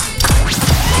now.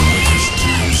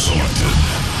 Selected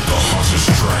the hottest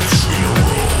tracks in a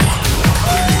row.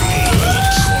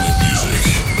 Electronic music,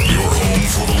 your home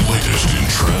for the latest in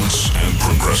trance and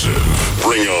progressive.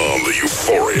 Bring on the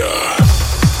euphoria.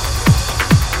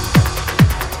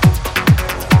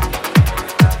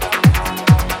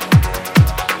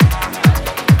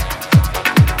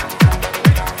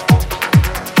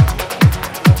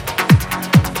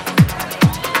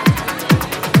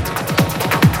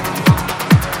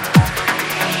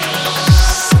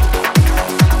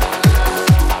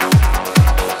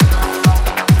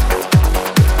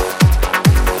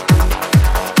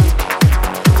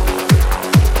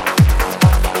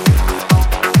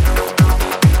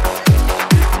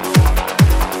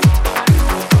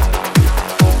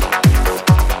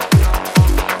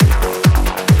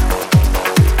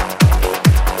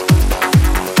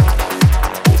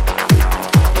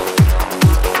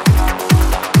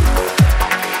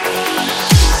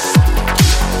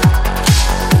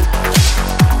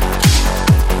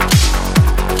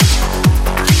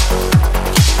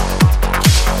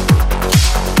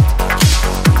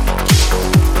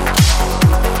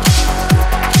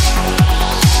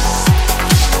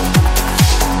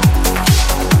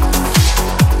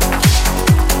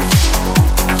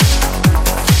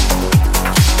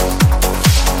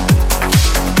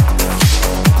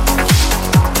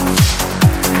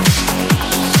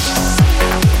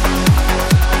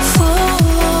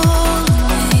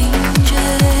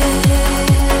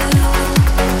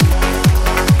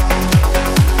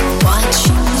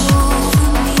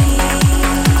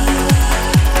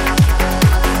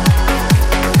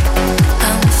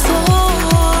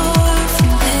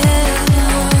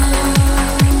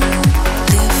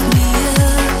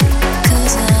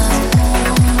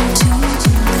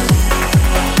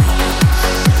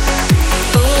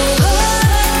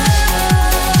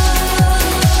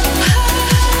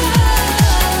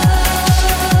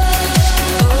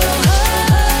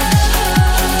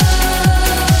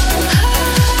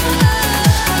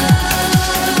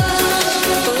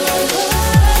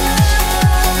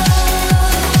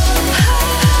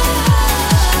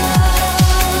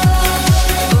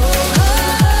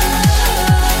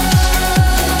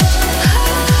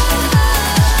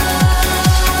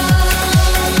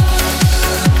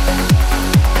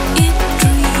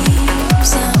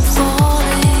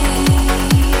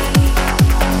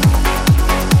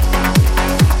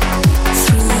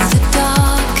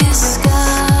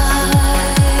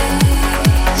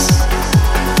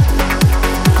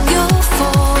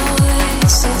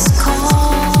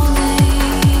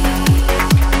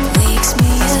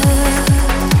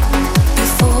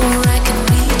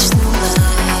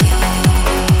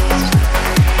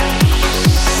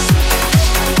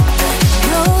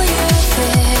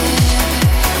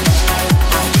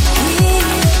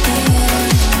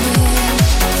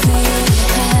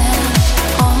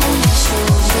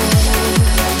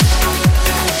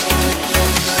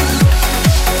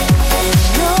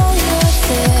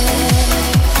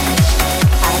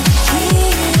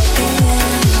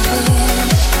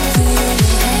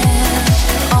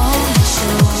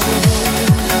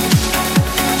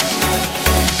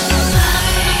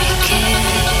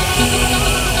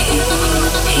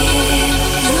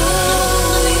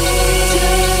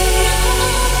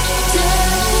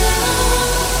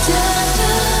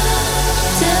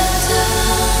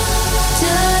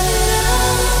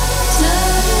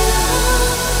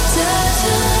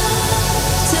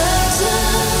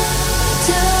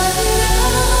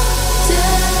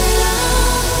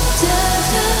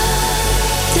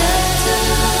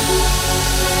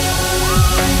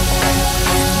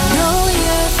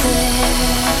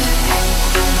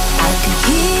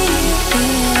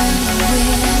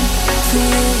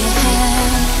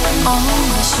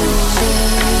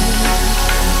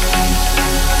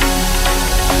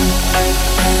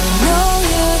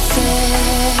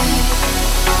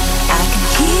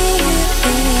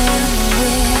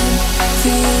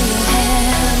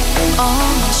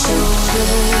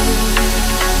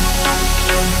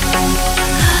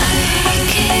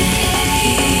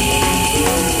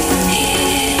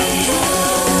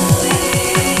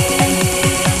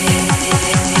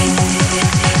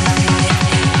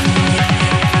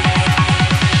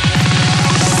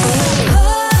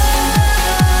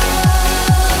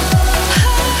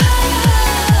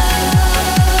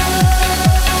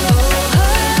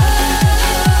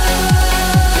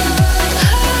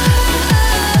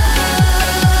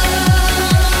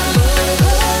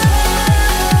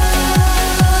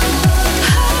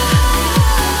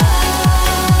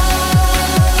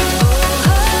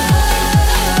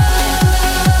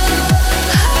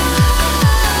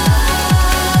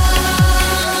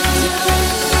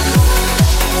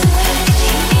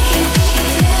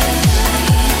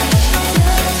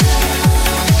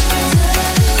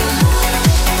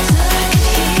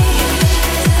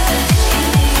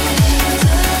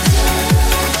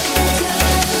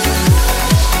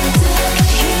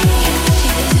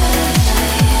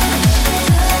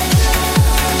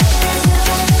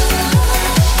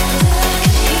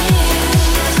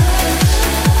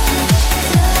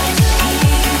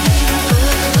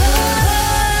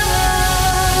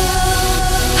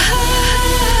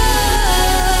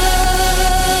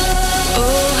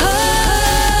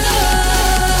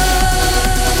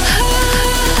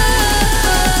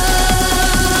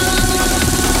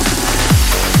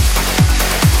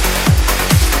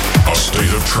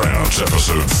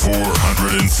 episode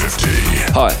 450.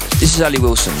 Hi, this is Ali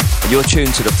Wilson, and you're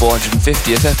tuned to the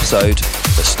 450th episode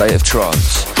of A State of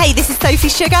Trance. Hey, this is Sophie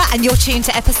Sugar, and you're tuned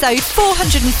to episode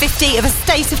 450 of A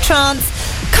State of Trance.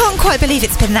 Can't quite believe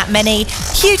it's been that many.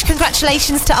 Huge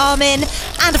congratulations to Armin,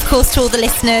 and of course to all the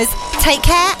listeners. Take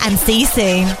care, and see you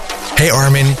soon. Hey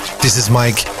Armin, this is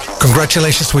Mike.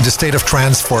 Congratulations with the State of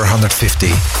Trance 450.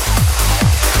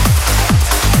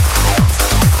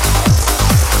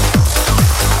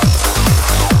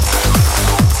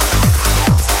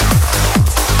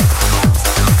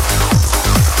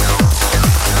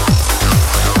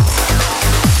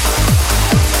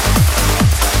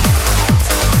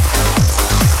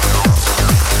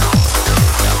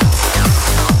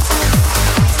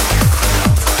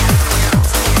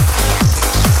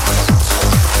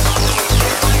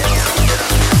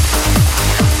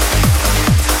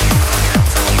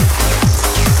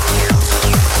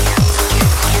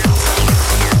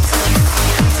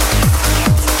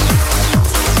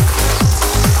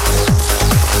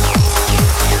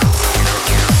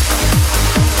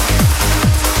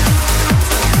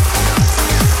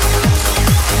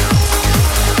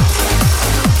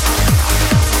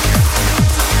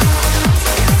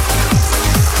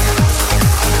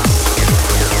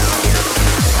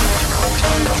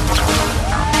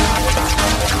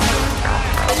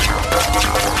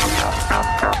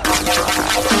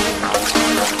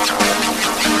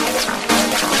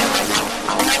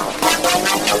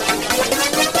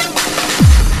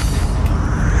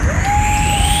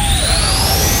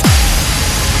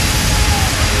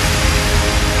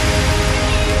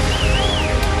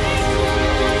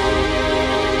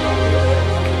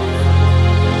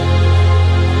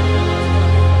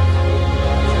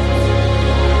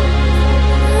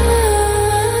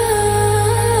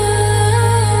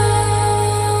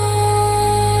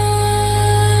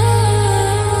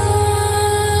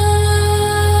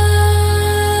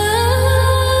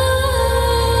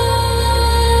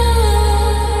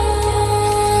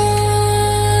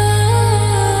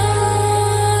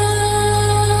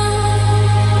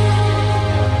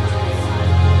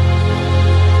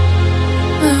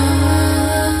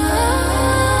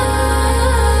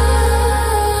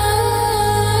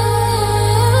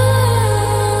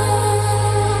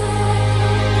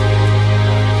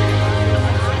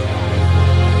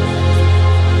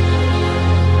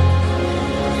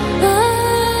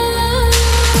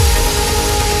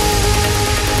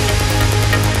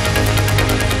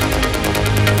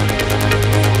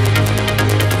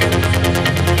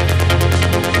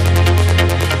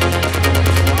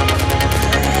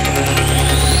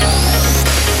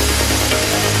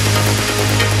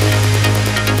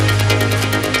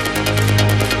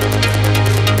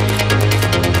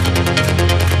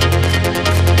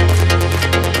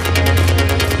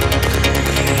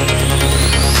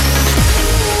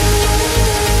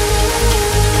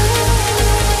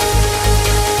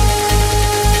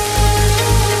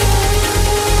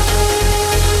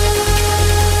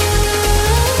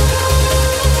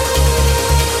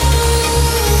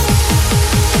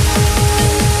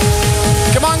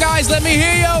 Let me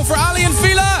hear you for Ali and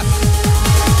Fila.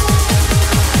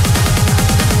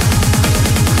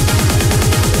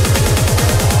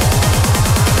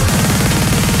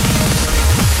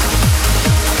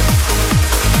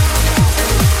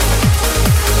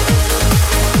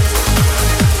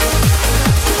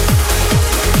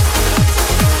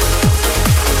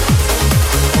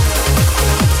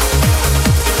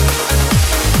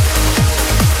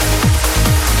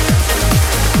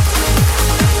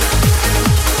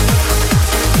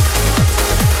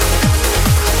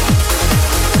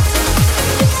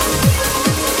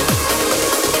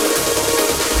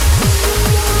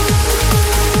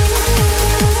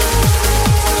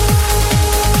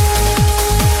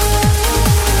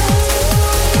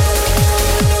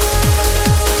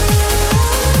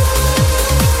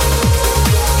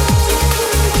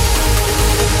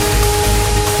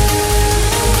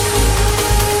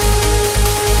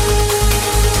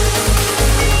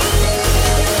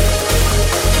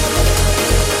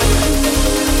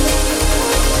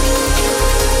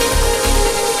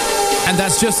 And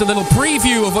that's just a little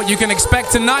preview of what you can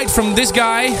expect tonight from this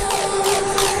guy.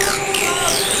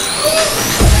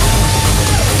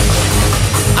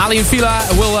 Ali and Fila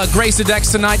will grace the decks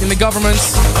tonight in the government.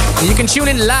 And you can tune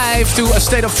in live to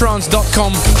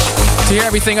astateoftrance.com to hear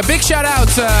everything. A big shout out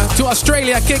to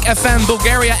Australia, Kick FM,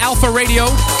 Bulgaria, Alpha Radio,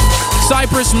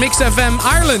 Cyprus, Mix FM,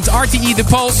 Ireland, RTE The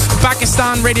Pulse,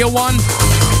 Pakistan, Radio 1,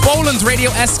 Poland,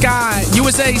 Radio SK,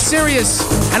 USA, Sirius,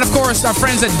 and of course our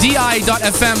friends at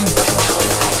DI.FM.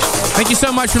 Thank you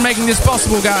so much for making this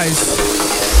possible, guys.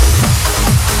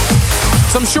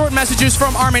 Some short messages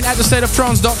from Armin at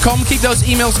thestateoftrance.com. Keep those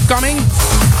emails coming.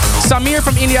 Samir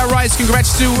from India writes,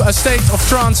 congrats to A State of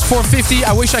Trance 450.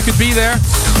 I wish I could be there.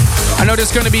 I know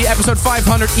there's going to be episode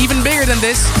 500, even bigger than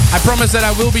this. I promise that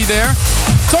I will be there.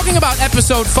 Talking about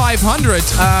episode 500,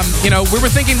 we were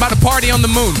thinking about a party on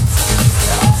the moon.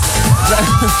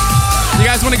 You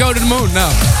guys want to go to the moon?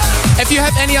 No. If you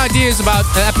have any ideas about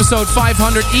episode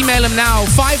 500, email him now.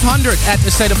 500 at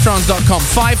thestateoftrance.com.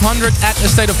 500 at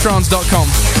thestateoftrance.com.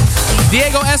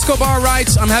 Diego Escobar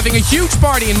writes, I'm having a huge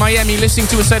party in Miami listening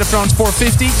to A State of Trance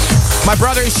 450. My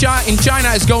brother in China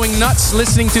is going nuts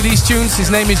listening to these tunes.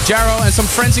 His name is Jaro, and some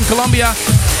friends in Colombia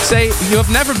say, you have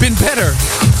never been better.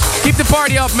 Keep the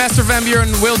party up, Master Van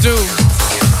Buren. Will do.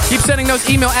 Keep sending those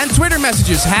email and Twitter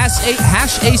messages.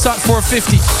 Hash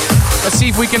ASOT450. Let's see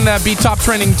if we can be top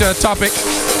trending topic.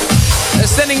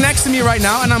 Standing next to me right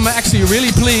now, and I'm actually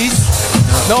really pleased.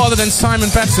 No other than Simon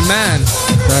Patterson, man.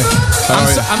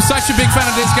 I'm such a big fan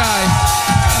of this guy.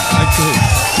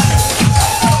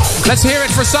 Let's hear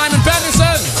it for Simon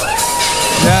Patterson.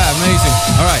 Yeah, amazing.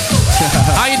 All right.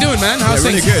 How you doing, man? How's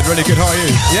really things? good, really good. How are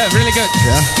you? Yeah, really good.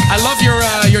 Yeah. I love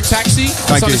your taxi. It's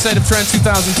on the State of Trance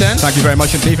 2010. Thank you very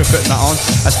much indeed for putting that on.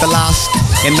 That's the last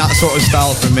in that sort of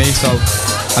style for me, so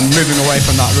I'm moving away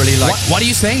from that really like... What are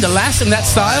you saying? The last in that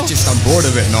style? I'm bored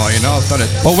of it now, I've done it.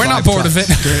 Well, we're not bored of it.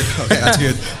 Good. Okay, that's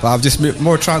good. Well, I've just moved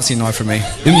more trancey now for me.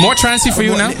 More trancey for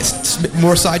you now?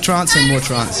 More side trance and more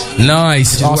trance.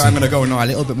 Nice. Which is where I'm going to go now, a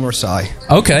little bit more side.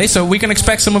 Okay, so we can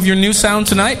expect some of your new sound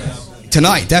tonight?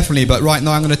 Tonight, definitely, but right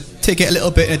now I'm going to take it a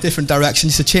little bit in a different direction,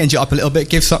 just to change it up a little bit,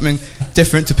 give something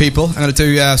different to people. I'm going to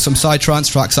do some side trance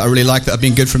tracks that I really like that have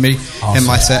been good for me in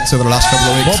my sets over the last couple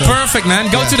of weeks. Well, perfect,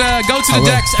 man. Go to the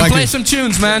decks and play some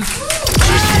tunes, man.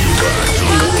 Taking you back to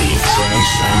the world of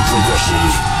trance and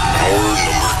progressive. Hour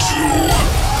number 2.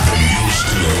 The newest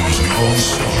tunes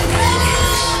non-stop on the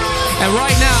mix. And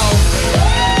right now,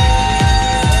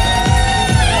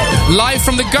 live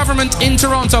from the government in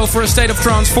Toronto for A State of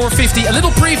Trance 450, a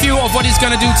little preview of what he's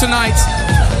going to do tonight,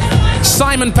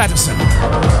 Simon Patterson.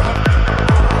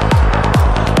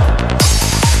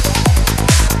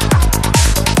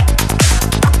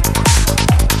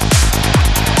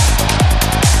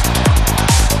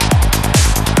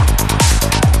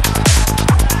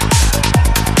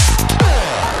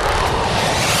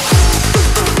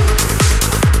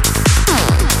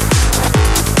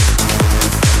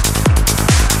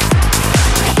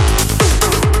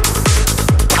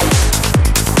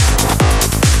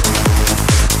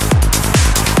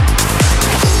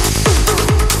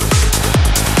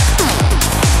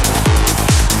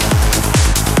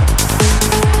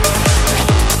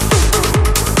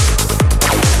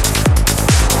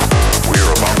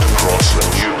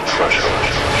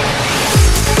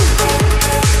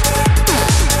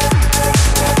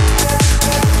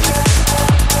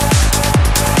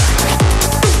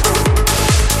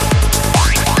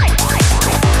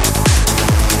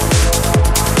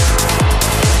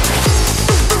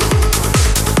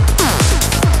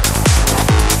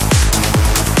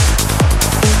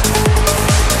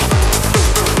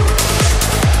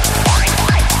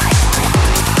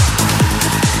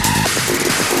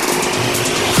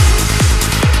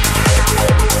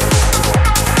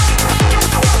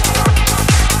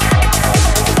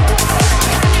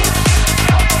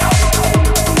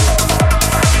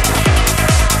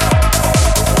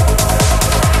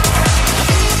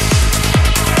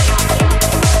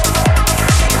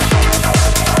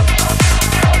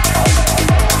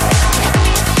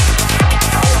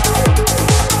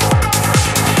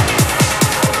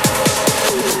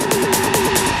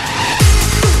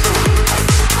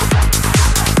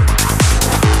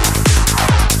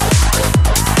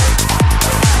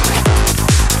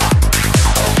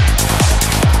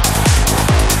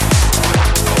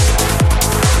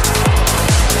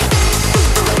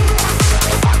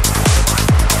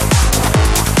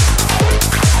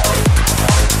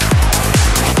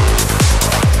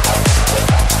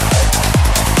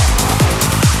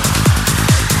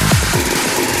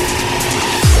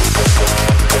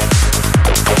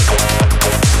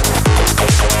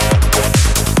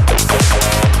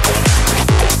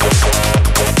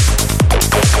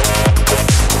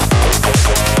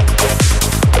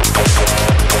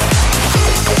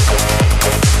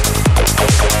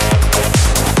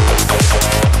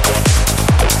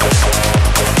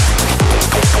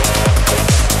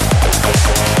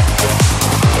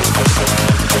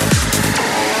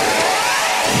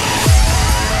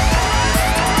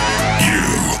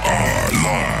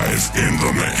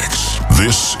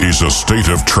 This is A State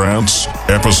of Trance,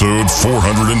 episode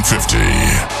 450.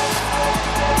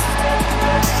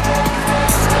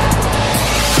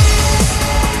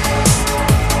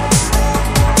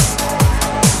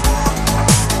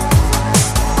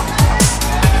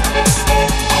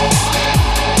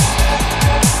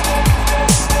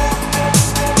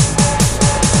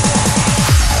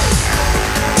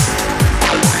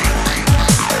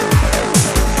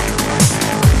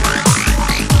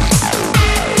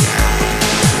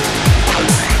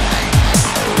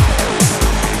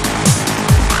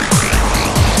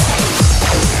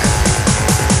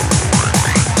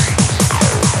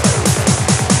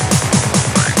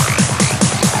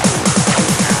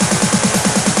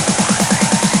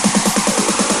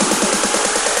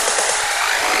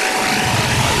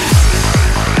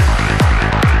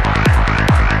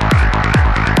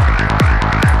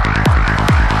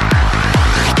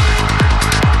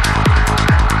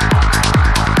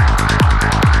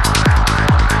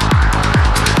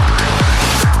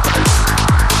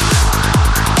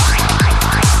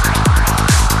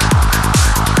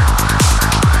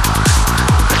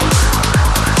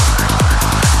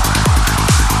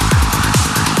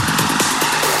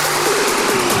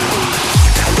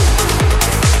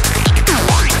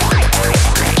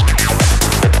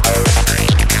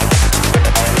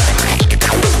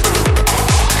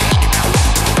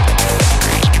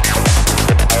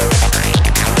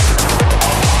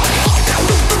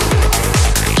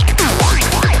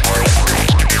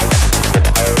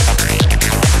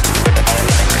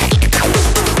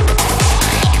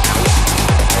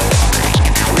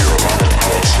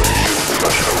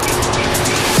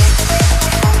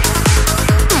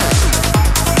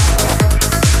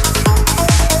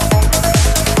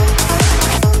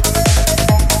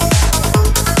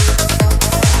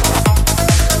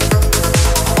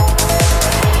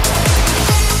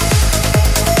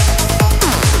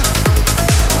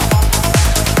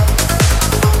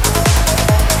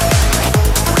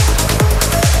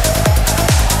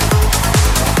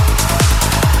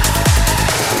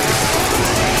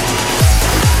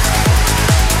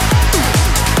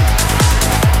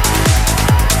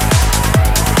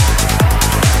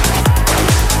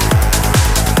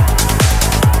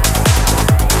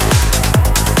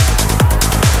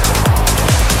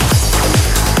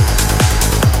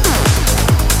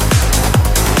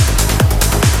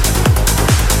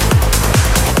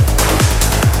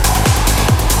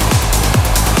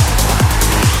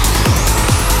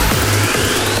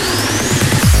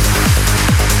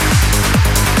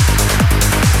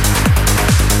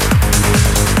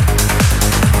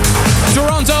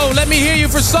 me hear you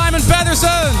for Simon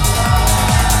Patterson.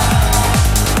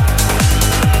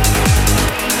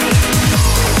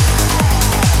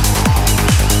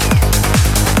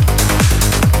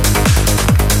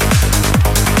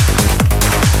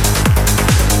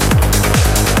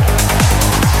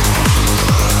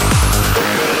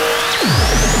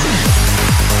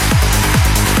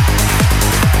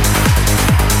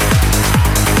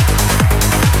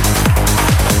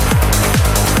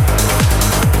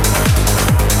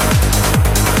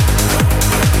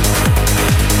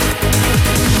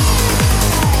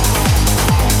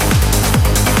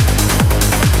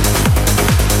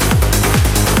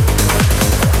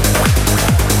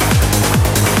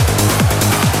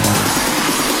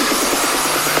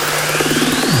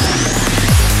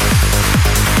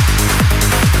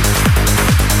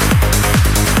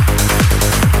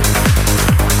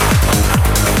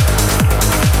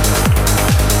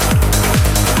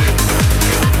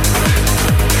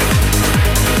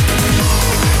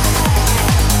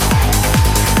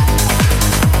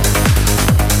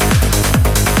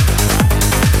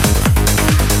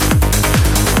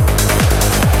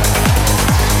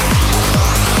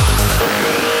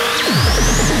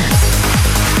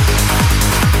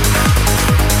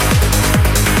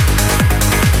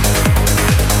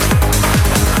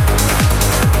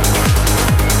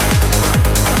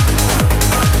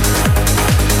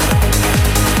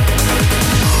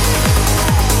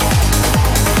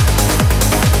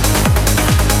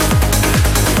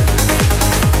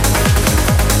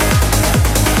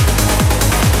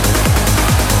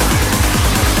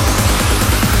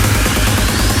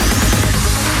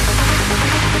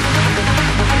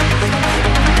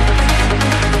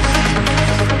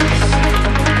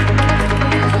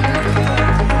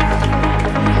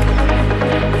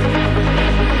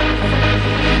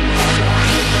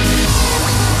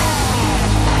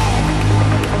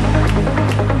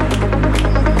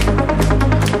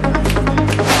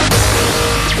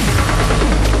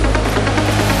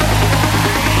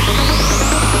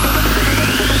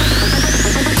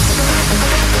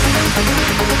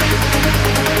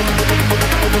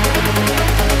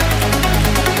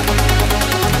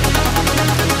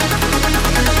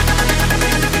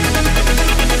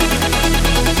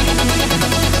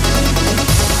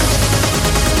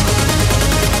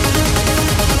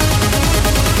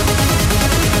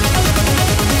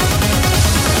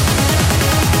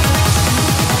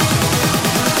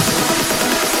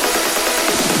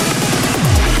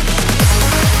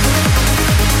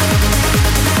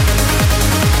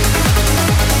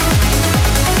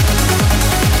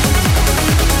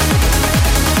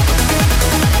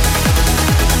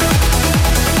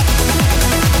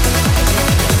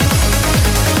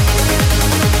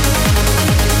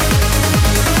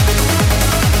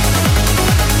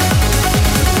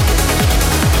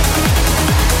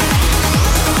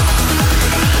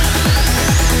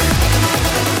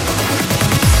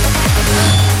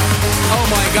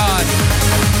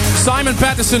 Simon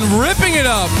Patterson ripping it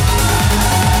up.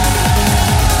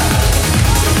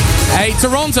 Hey,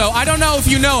 Toronto, I don't know if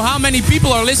you know how many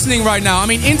people are listening right now. I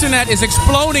mean, internet is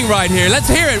exploding right here. Let's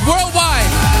hear it worldwide.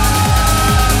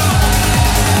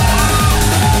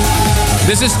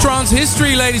 This is trance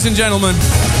history, ladies and gentlemen.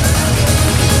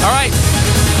 All right.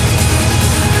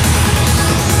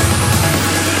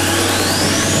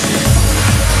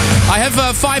 I have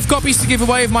 5 copies to give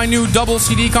away of my new double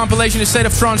CD compilation, A State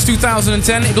of Trance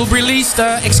 2010. It will be released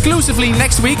exclusively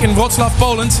next week in Wrocław,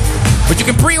 Poland. But you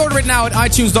can pre-order it now at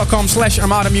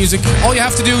iTunes.com/Armada Music. All you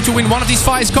have to do to win one of these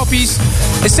 5 copies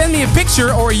is send me a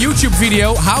picture or a YouTube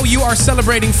video how you are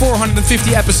celebrating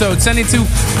 450 episodes. Send it to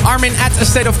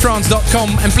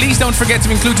armin@astateoftrance.com. And please don't forget to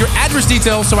include your address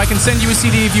details so I can send you a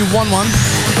CD if you want one.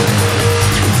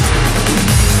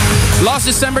 Last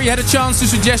December, you had a chance to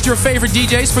suggest your favorite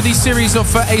DJs for these series of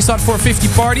ASOT 450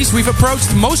 parties. We've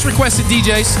approached most requested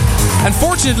DJs.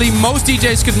 Unfortunately, most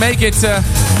DJs could make it.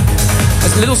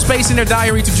 There's a little space in their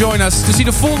diary to join us. To see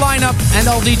the full lineup and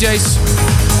all DJs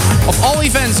of all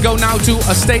events, go now to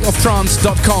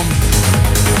astateoftrance.com.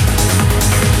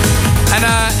 And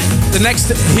the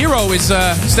next hero is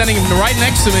standing right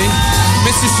next to me,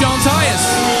 Mr. Sean Tyas.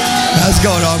 How's it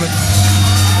going, Armin?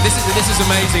 This is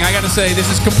amazing. I gotta say, this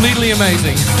is completely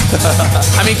amazing.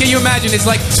 I mean, can you imagine? It's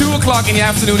like 2 o'clock in the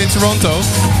afternoon in Toronto.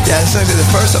 Yeah, it's the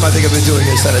first time I think I've been doing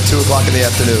this at 2 o'clock in the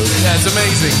afternoon. Yeah, it's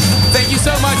amazing. Thank you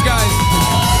so much, guys.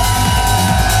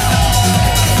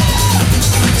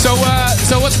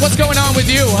 So what's going on with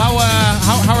you? How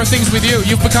are things with you?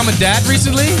 You've become a dad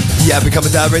recently? Yeah, I've become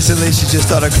a dad recently. She just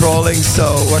started crawling,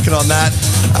 so working on that.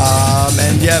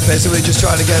 And yeah, basically just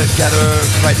trying to get her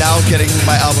right now, getting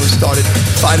my album started.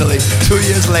 Finally, 2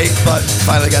 years late, but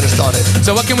finally got it started.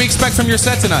 So what can we expect from your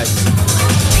set tonight?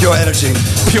 Pure energy.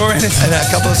 Pure energy. And a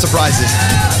couple of surprises.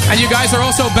 And you guys are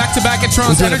also back-to-back at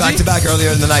Trance We're doing Energy? back-to-back earlier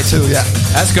in the night too, yeah.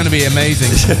 That's going to be amazing.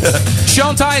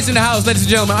 Sean Ty is in the house, ladies and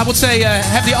gentlemen. I would say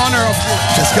have the honor of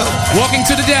Let's go. walking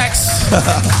to the decks.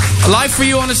 Live for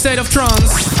you on the State of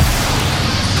Trance.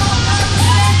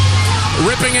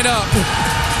 Ripping it up.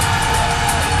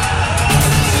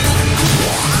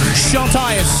 Sean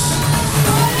Tyus.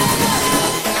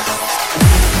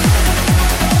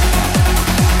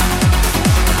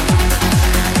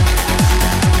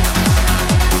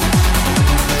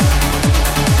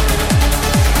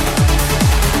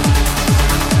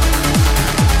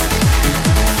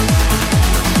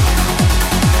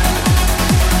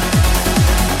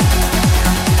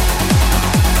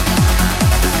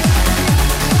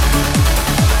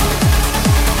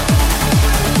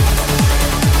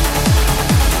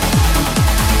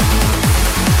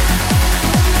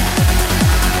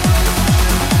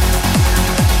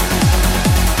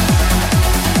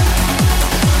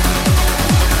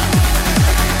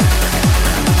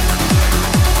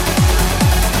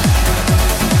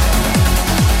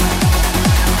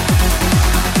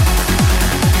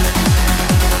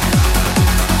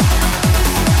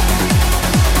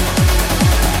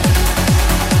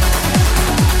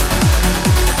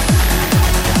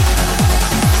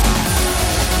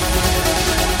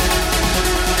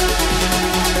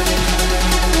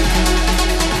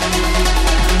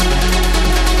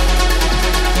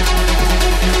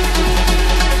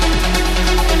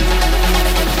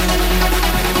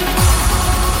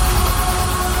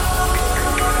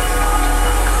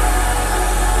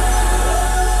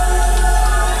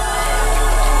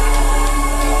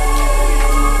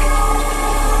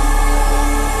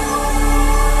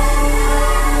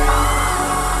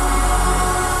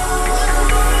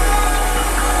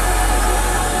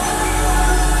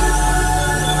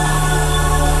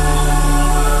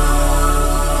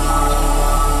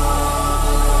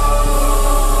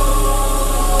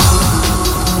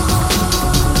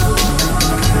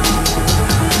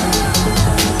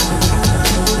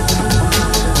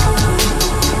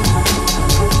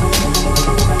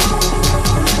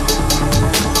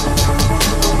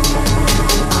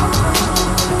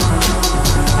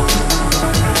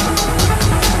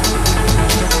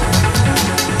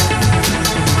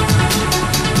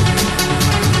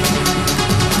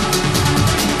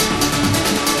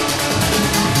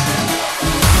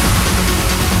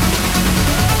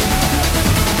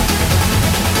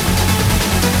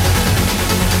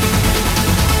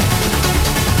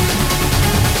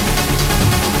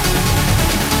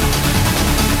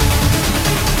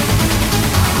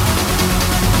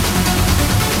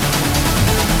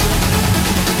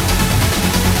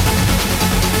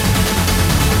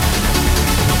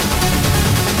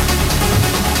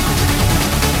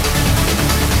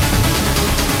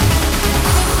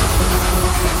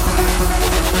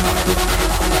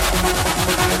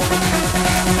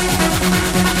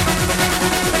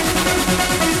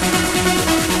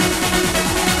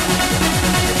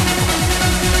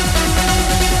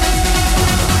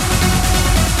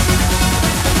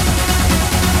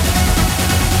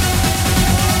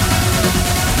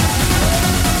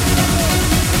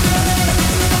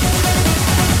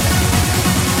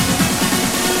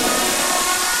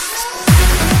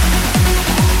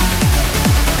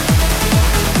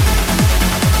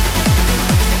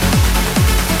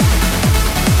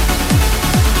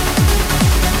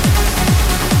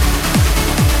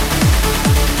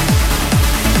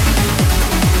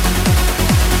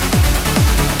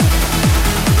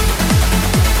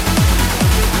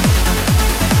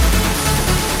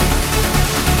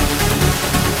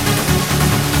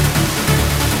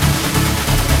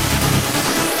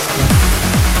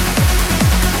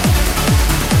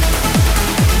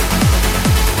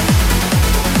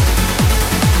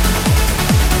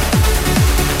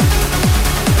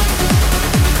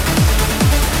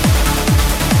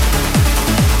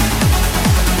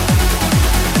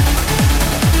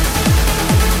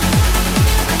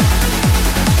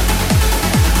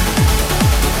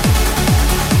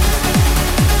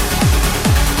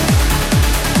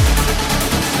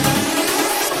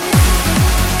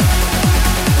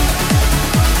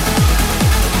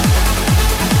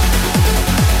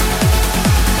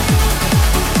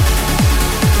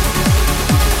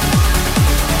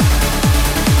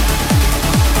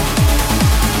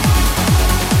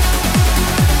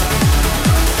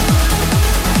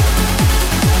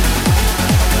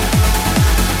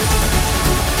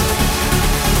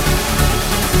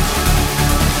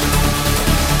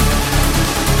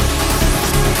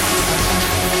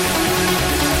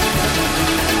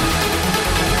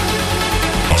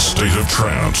 State of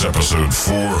Trance, episode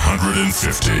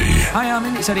 450. Hi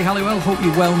Armin, it's Eddie Halliwell. Hope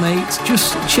you're well, mate.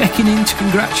 Just checking in to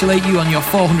congratulate you on your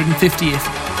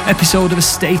 450th episode of A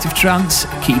State of Trance.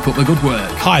 Keep up the good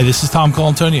work. Hi, this is Tom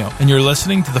Colantonio, and you're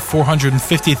listening to the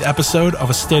 450th episode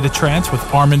of A State of Trance with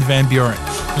Armin van Buuren.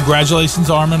 Congratulations,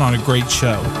 Armin, on a great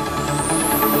show.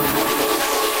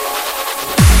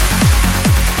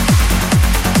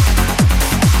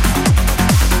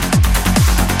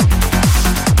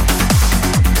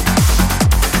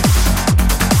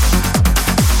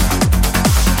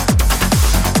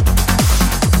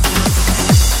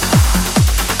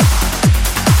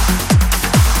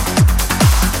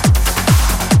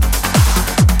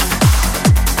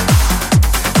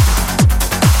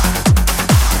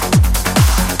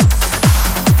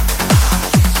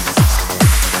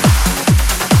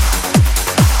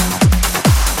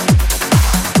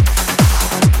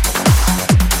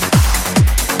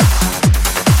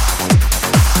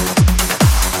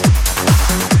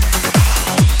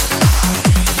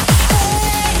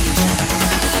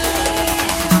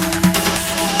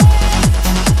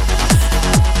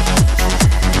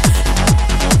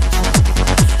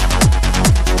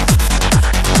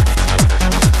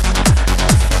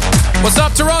 What's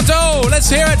up, Toronto? Let's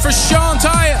hear it for Sean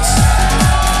Tyas.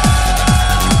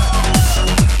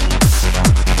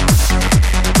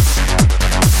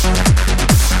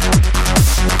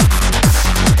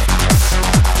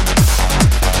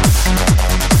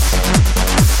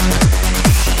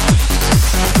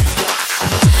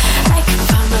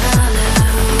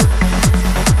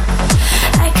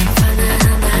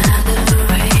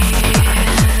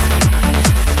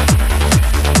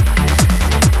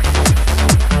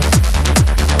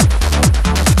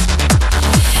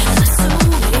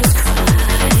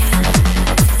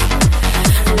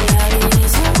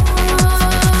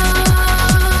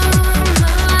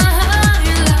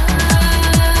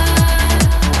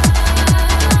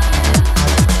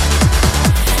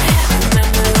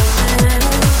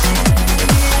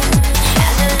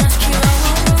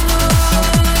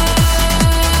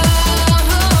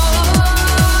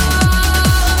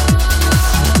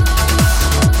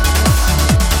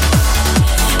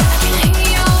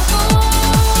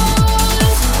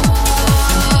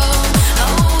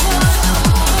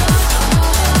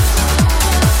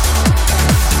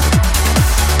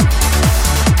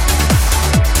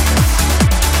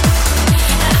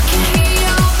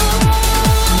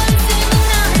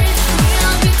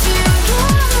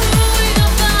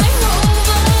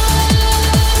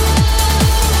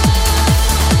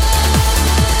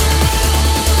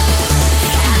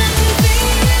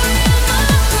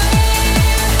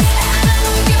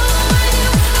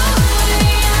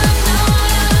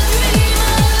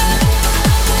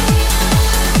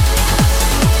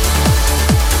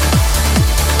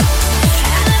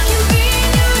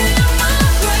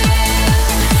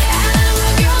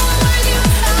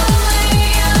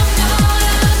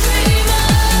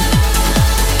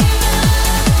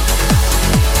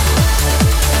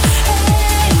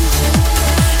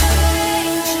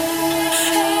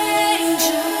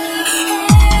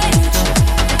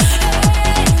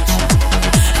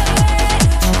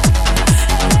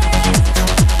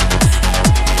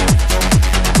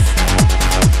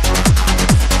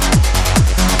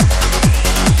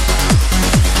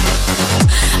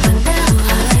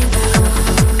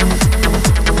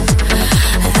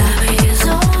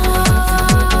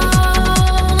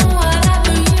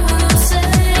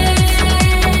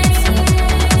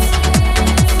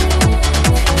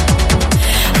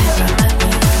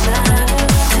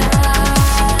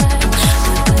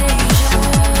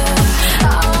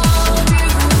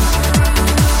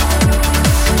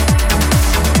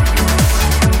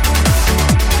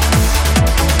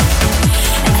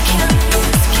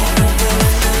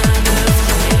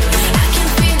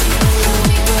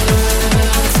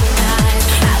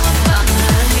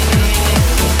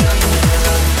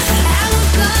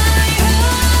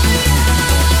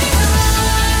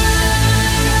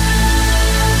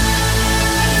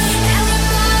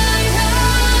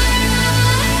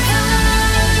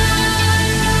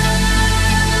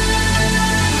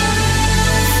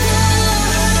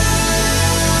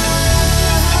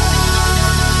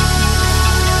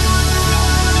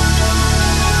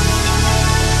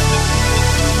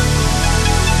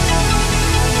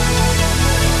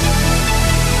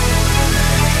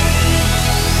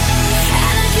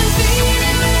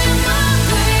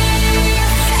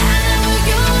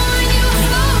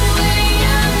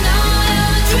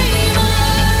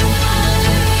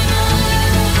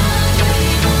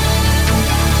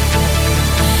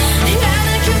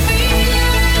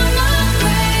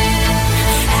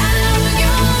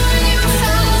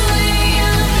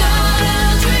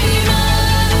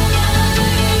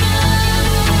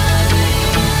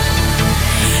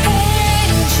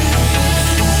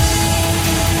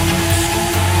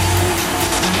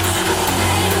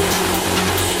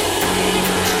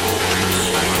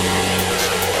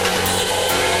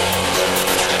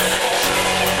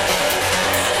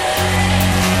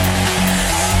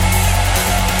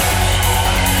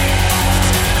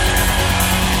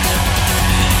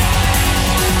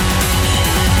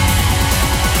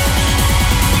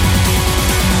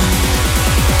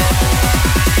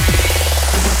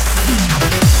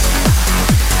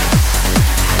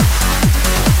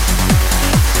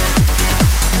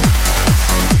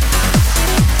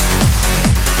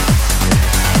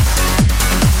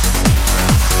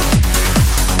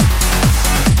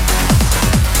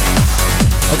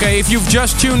 Okay, if you've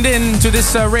just tuned in to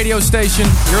this radio station,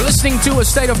 you're listening to A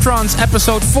State of Trance,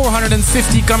 episode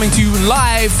 450, coming to you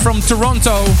live from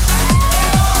Toronto.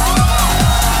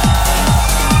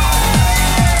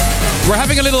 We're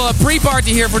having a little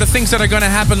pre-party here for the things that are going to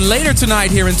happen later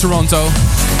tonight here in Toronto.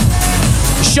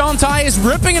 Sean Ty is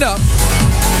ripping it up.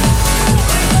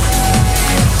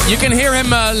 You can hear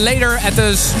him later at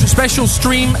the special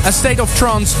stream,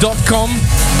 astateoftrance.com.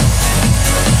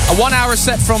 A 1 hour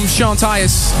set from Sean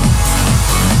Tyas.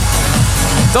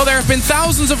 Though there have been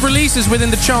thousands of releases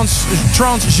within the trance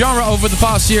genre over the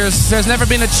past years, there's never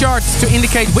been a chart to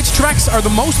indicate which tracks are the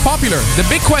most popular. The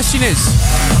big question is,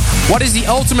 what is the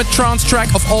ultimate trance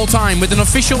track of all time? With an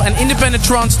official and independent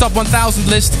trance top 1000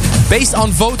 list based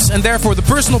on votes and therefore the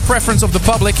personal preference of the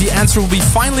public, the answer will be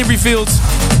finally revealed.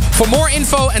 For more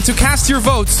info and to cast your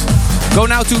votes, go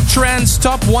now to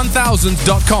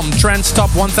transtop1000.com.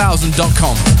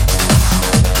 transtop1000.com.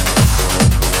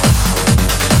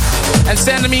 And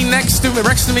standing next to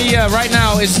me right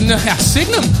now is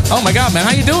Signum. Oh my God, man,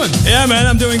 how you doing? Yeah, man,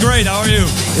 I'm doing great. How are you?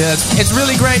 Yeah, it's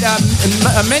really great.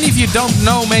 Many of you don't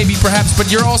know, maybe, perhaps, but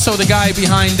you're also the guy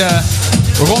behind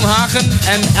Ron Hagen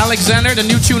and Alexander, the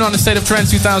new tune on the State of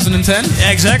Trance 2010.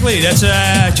 Yeah, exactly. That's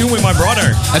a tune with my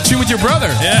brother. A tune with your brother?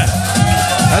 Yeah.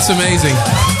 That's amazing.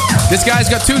 This guy's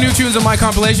got 2 new tunes on my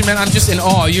compilation, man. I'm just in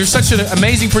awe. You're such an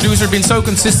amazing producer, been so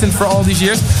consistent for all these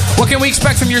years. What can we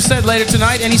expect from your set later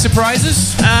tonight? Any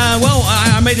surprises? Well,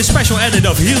 I made a special edit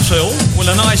of Heelsville with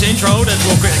a nice intro that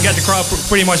will get the crowd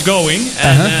pretty much going.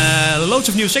 And loads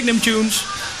of new Signum tunes,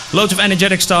 loads of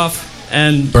energetic stuff.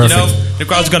 And perfect. You know, the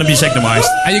crowd's gonna be Signum. Are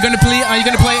you gonna play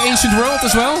Ancient World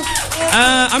as well?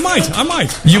 I might.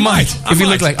 You might. If you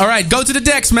look like. All right, go to the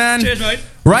decks, man. Cheers, mate.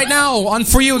 Right now, on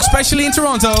for you, especially in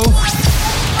Toronto.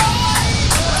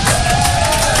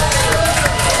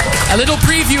 A little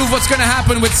preview of what's gonna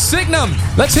happen with Signum.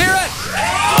 Let's hear it.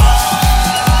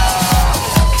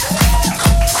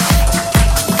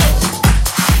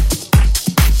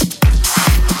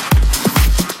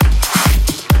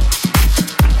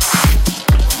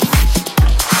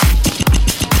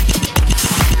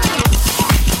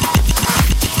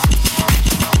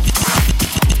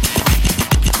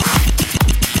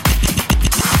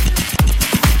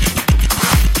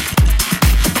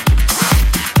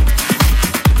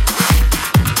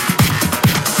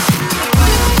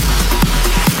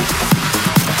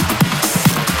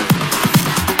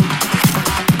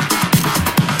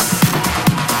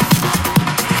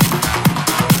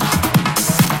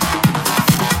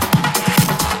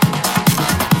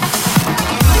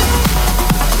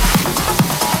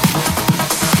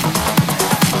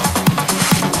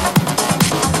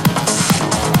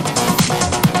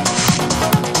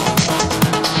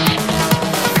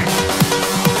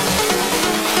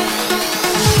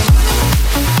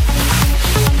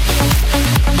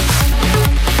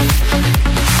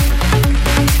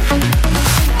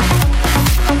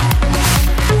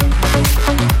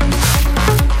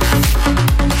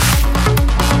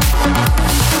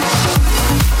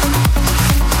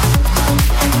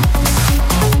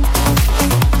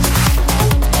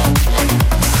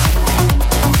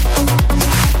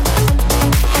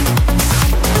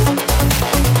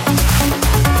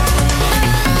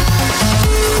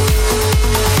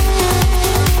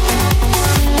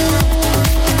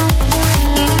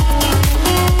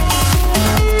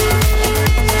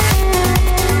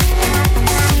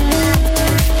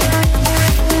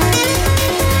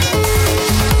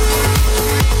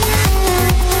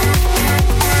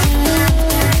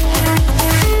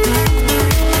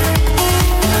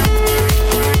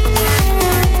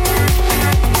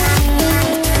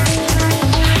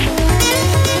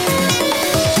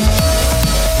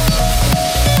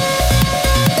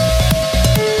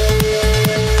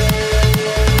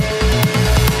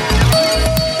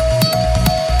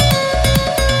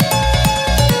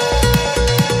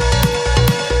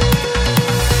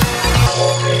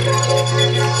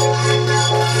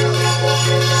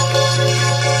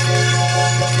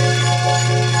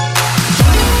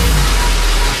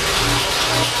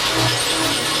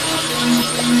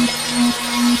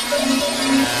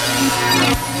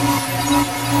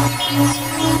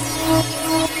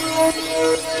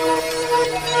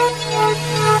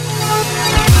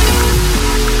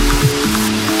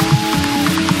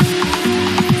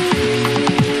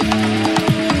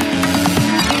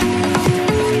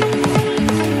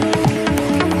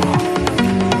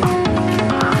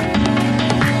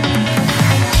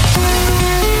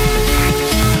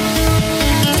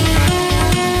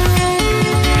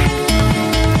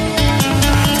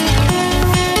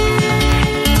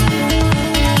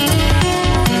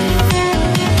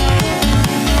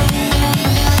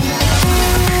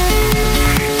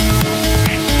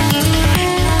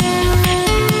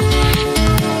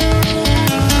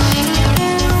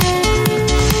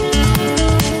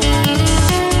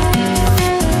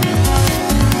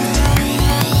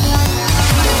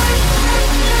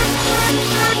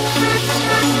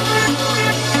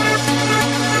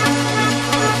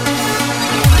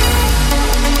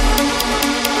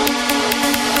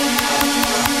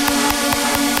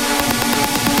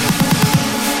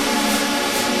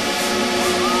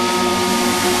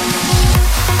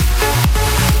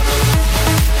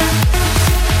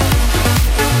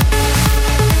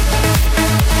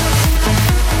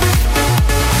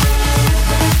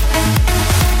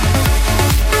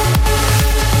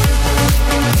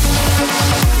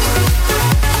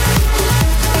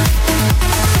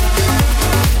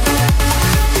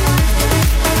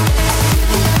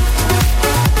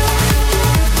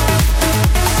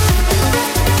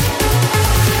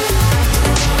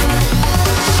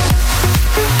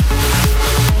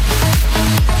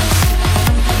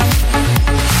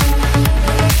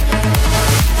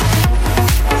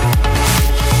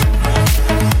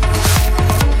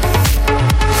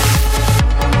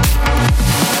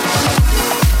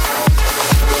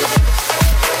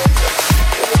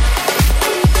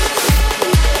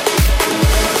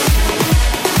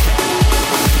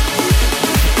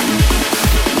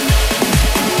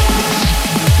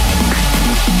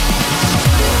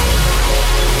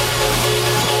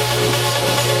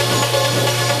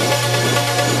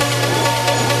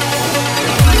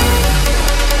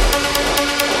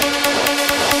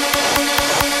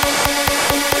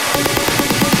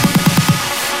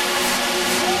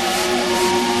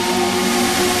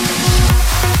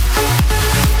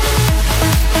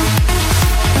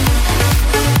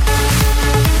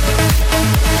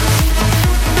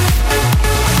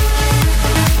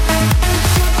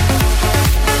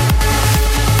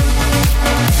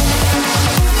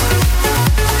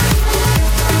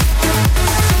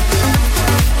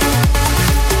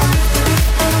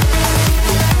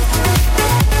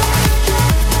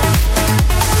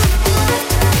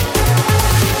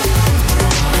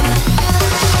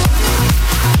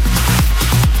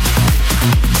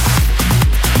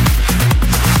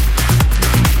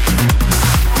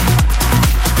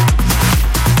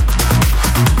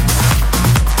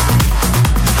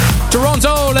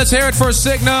 hear it for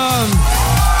Signum.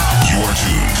 You are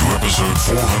tuned to episode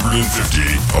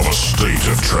 450 of A State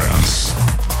of Trance.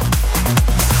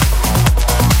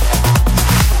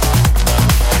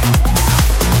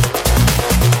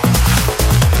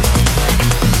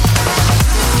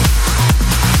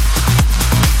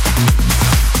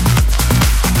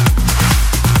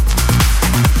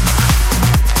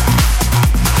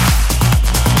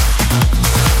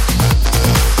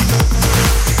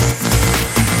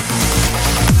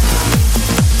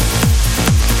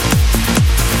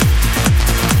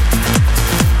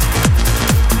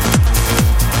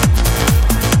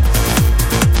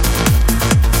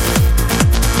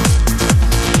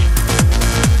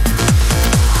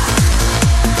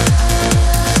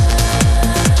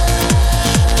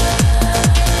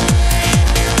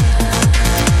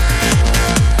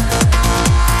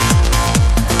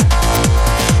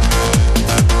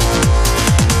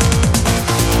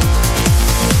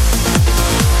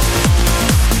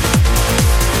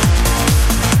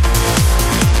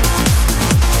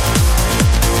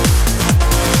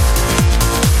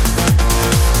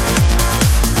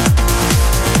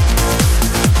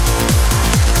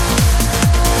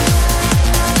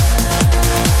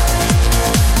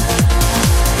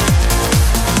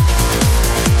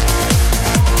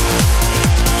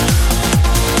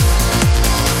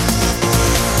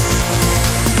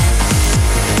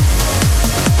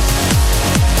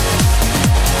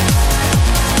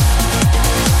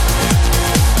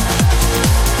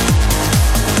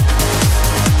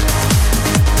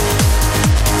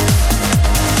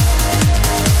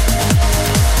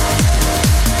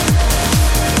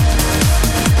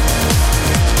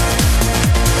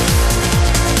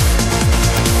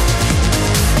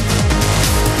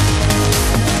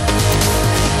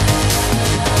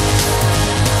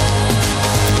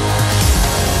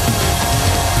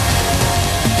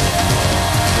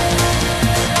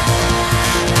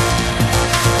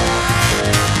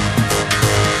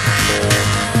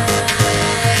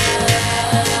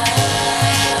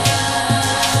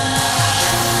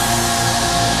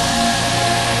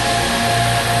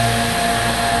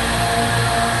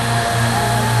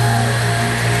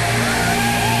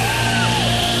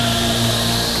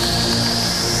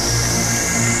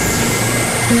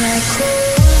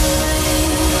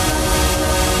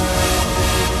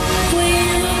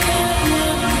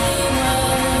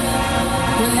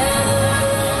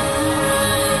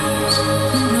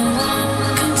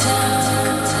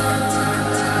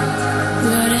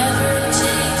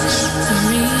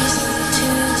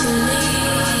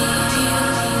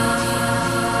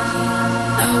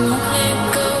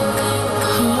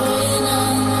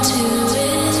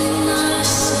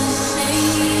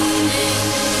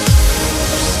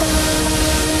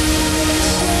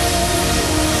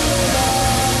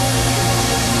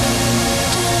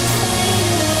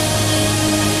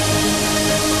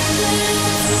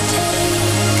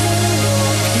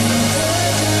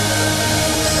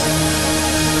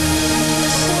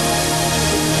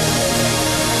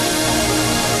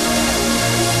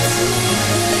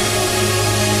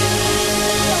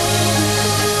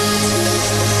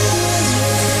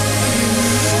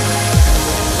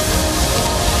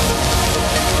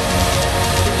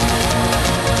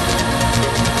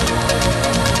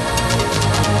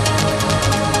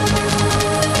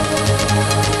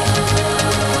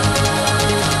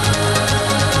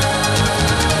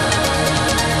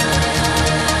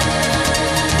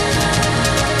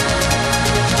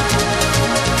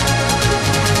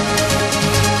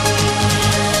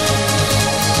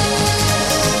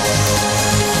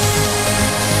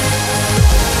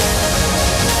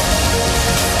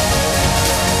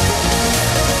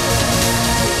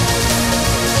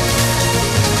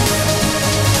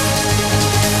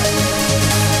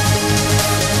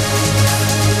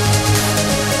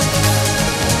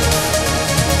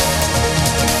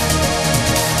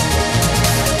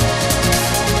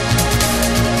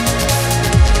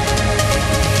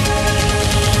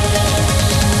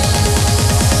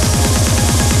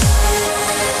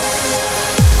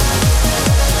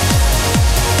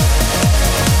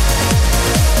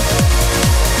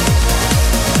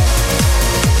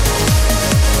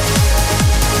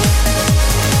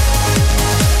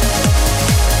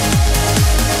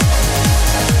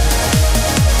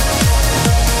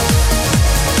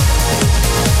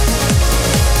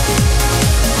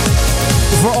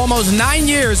 almost 9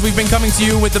 years we've been coming to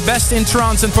you with the best in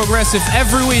trance and progressive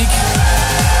every week.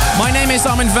 My name is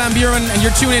Armin van Buuren and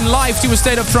you're tuning in live to A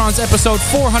State of Trance episode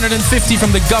 450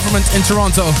 from the government in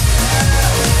Toronto.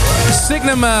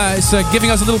 Signum is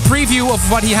giving us a little preview of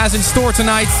what he has in store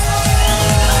tonight.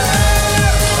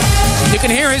 You can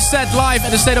hear his set live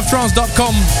at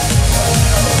astateoftrance.com.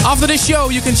 After this show,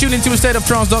 you can tune into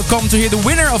astateoftrance.com to hear the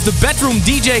winner of the Bedroom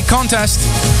DJ contest.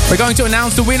 We're going to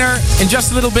announce the winner in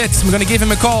just a little bit. We're going to give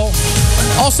him a call.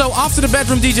 Also, after the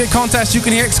Bedroom DJ contest, you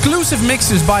can hear exclusive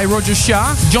mixes by Roger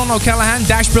Shah, John O'Callaghan,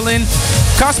 Dash Berlin,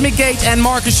 Cosmic Gate, and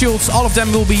Marcus Schultz. All of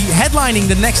them will be headlining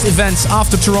the next events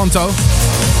after Toronto.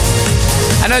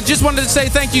 And I just wanted to say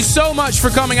thank you so much for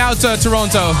coming out to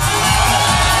Toronto.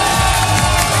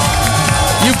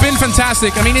 You've been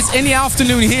fantastic. I mean, it's in the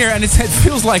afternoon here, and it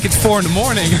feels like it's 4 in the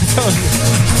morning.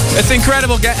 It's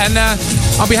incredible. And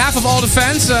on behalf of all the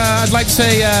fans, I'd like to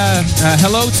say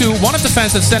hello to one of the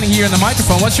fans that's standing here in the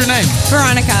microphone. What's your name?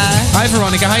 Veronica. Hi,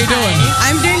 Veronica. How you doing?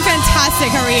 I'm doing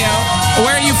fantastic. How are you?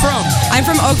 Where are you from? I'm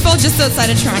from Oakville, just outside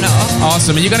of Toronto.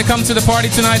 Awesome. Are you going to come to the party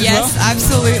tonight as well? Yes,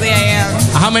 absolutely I am.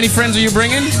 How many friends are you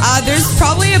bringing? There's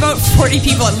probably about 40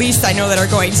 people at least I know that are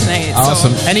going tonight.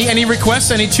 Awesome. So. Any requests,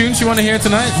 any tunes you want to hear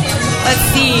tonight? Let's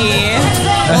see.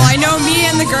 Well, I know me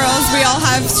and the girls, we all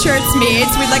have shirts made,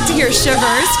 so we'd like to hear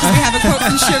Shivers, because we have a quote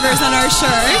from Shivers on our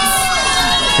shirts.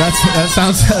 That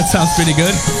sounds pretty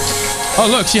good.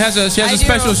 Oh, look, she has a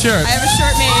special shirt. I have a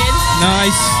shirt made.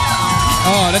 Nice.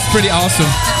 Oh, that's pretty awesome.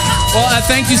 Well,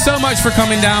 thank you so much for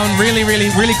coming down. Really, really,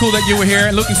 really cool that you were here.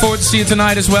 Looking forward to see you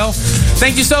tonight as well.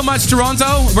 Thank you so much,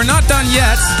 Toronto. We're not done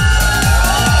yet.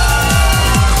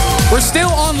 We're still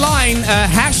online.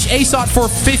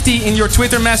 #ASOT450 in your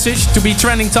Twitter message to be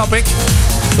trending topic.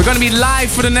 We're going to be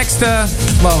live for the next,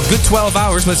 good 12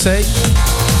 hours, let's say.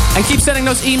 And keep sending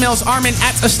those emails.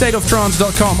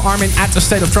 Armin@astateoftrance.com.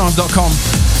 Armin@astateoftrance.com.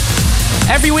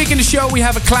 Every week in the show, we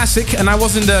have a classic. And I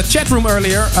was in the chat room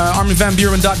earlier,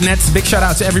 ArminVanBuren.net. Big shout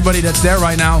out to everybody that's there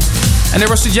right now. And they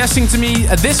were suggesting to me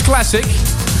this classic.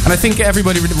 And I think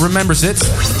everybody remembers it.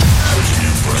 Into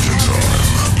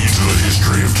the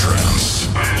history of trance.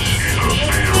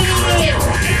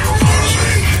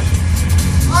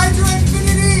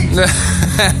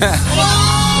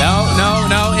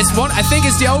 No. It's one. I think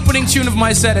it's the opening tune of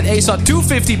my set at ASOT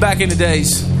 250 back in the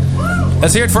days.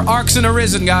 Let's hear it for Arcs and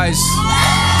Arisen, guys.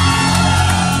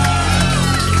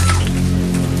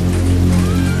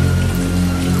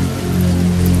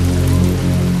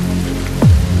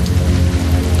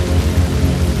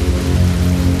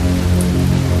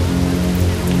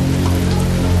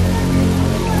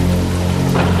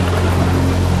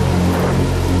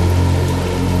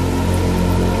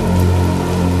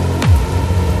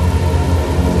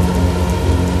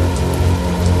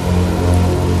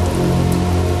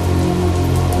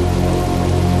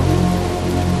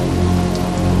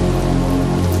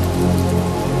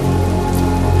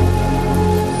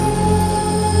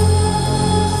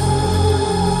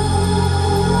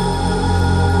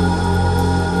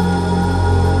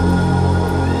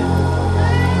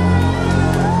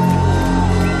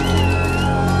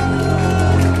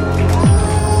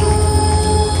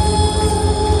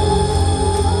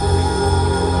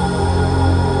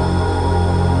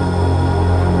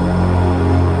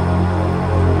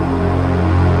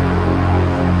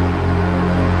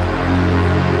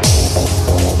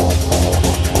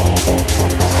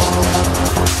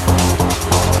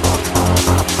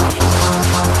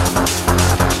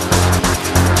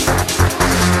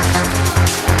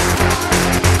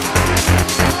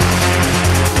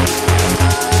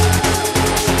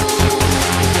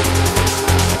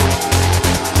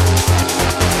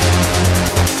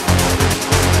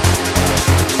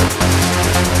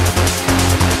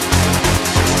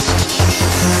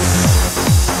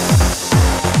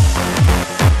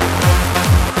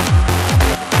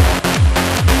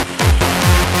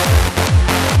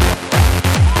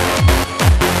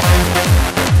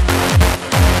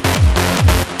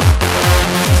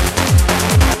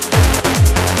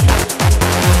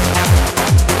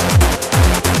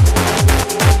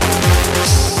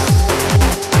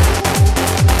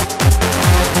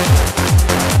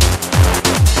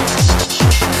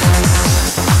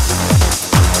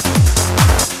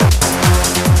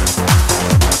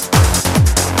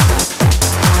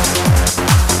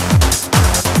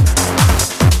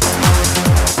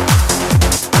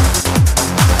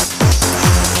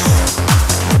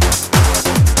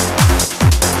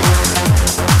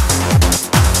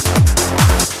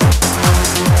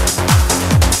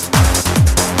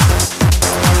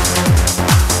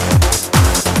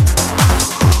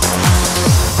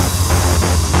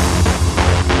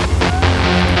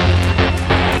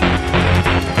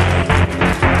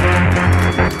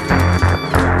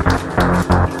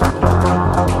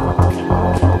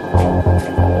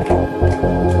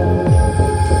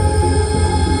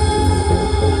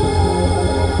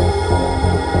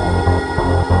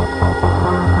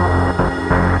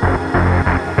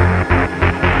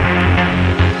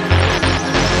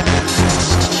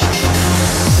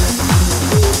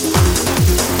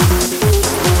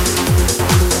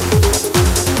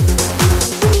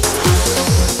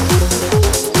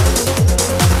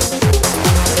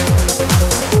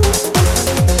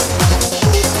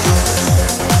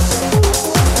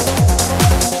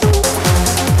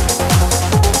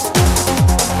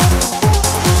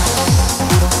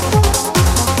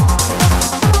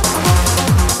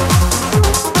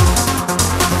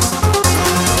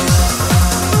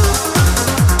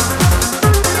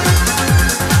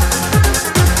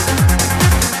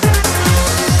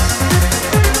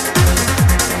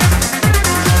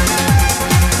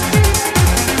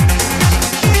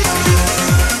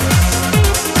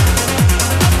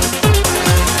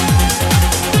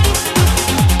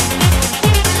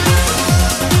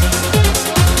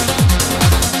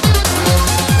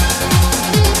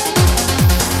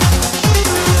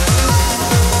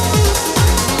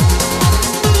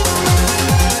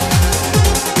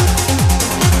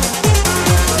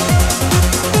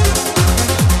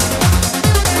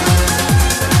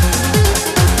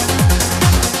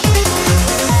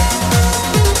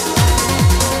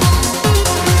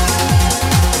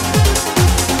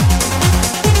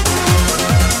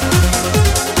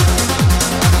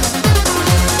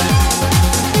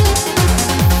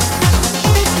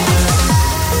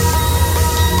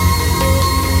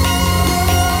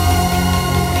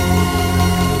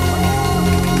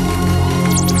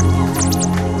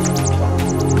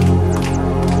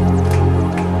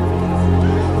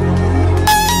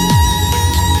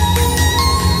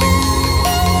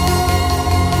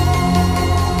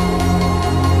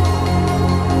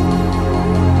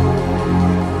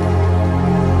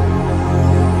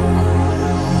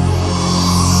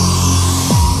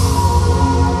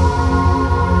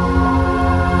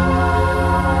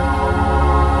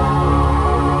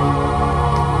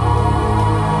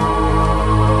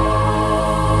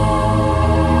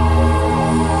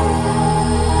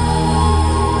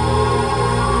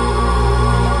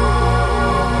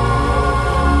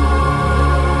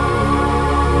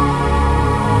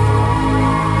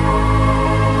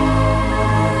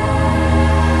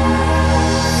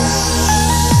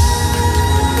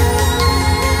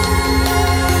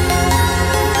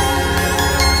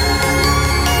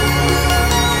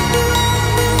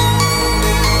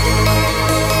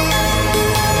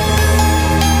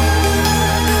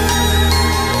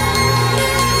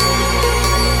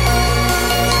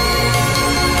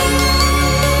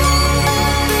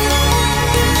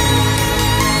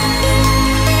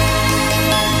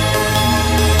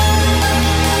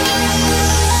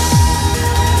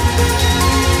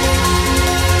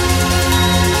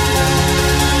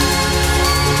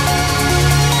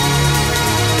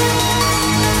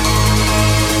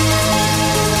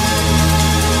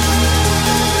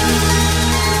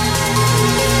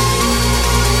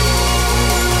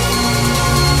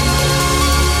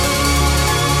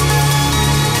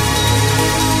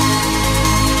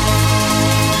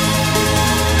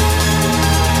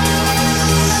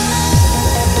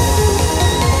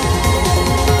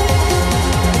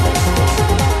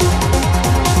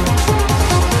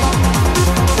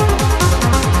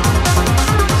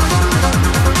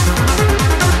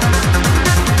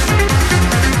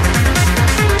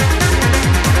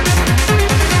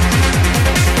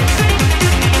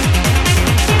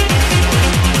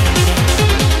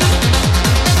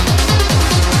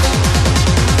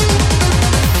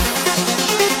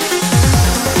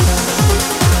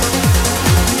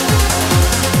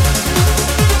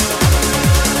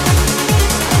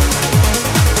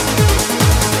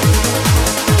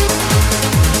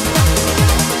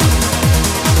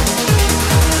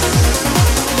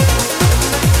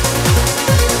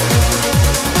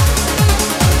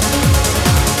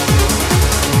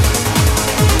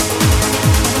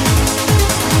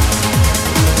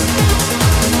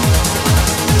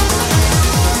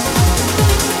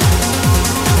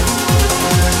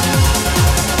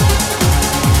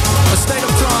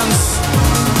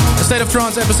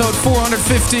 Trance, episode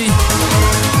 450.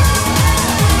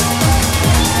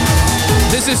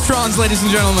 This is Trance, ladies and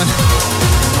gentlemen.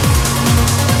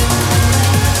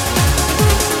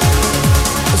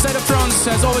 The State of Trance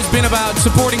has always been about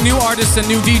supporting new artists and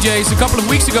new DJs. A couple of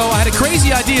weeks ago, I had a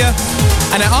crazy idea,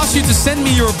 and I asked you to send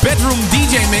me your bedroom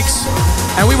DJ mix.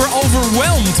 And we were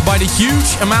overwhelmed by the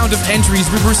huge amount of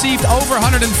entries. We've received over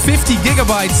 150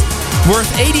 gigabytes worth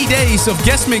 80 days of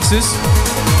guest mixes.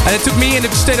 And it took me and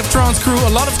the State of Trance crew a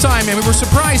lot of time, and we were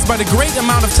surprised by the great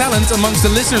amount of talent amongst the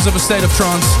listeners of A State of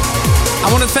Trance.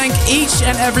 I want to thank each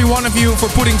and every one of you for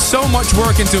putting so much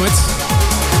work into it.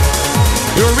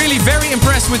 We were really very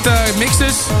impressed with the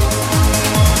mixes.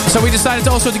 So we decided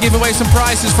also to give away some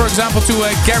prizes, for example, to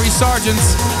Gary Sargent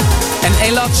and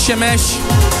Eilat Shemesh.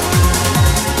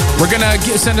 We're gonna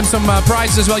send him some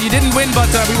prizes as well. You didn't win, but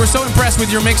we were so impressed with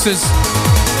your mixes.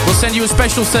 We'll send you a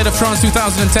special State of Trance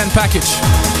 2010 package.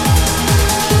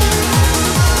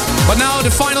 But now the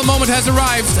final moment has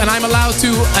arrived, and I'm allowed to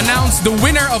announce the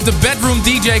winner of the Bedroom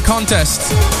DJ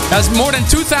contest. There's more than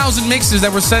 2,000 mixes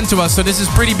that were sent to us, so this is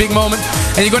a pretty big moment.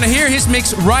 And you're gonna hear his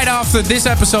mix right after this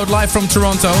episode, live from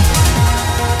Toronto.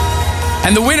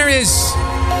 And the winner is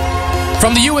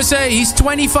from the USA. He's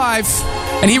 25.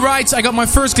 And he writes, I got my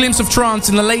first glimpse of trance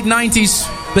in the late 90s,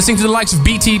 listening to the likes of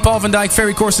BT, Paul van Dyk,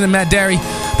 Ferry Corsten and Matt Darey.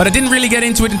 But I didn't really get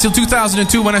into it until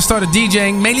 2002 when I started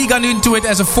DJing. Mainly got into it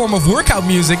as a form of workout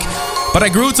music. But I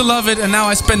grew to love it, and now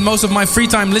I spend most of my free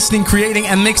time listening, creating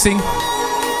and mixing.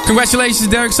 Congratulations,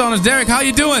 Derek Saunders. Derek, how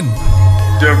you doing?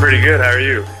 Doing pretty good. How are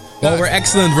you? Well, we're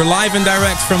excellent. We're live and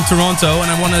direct from Toronto, and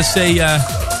I want to say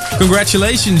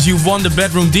congratulations. You've won the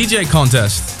Bedroom DJ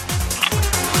contest.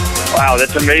 Wow,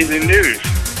 that's amazing news.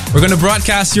 We're going to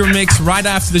broadcast your mix right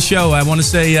after the show. I want to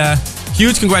say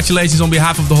huge congratulations on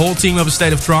behalf of the whole team of A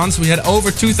State of Trance. We had over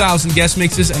 2,000 guest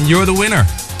mixes, and you're the winner.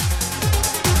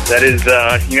 That is,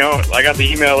 I got the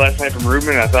email last night from Ruben,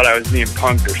 and I thought I was being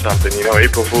punked or something,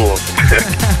 April Fools.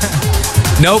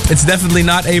 Nope, it's definitely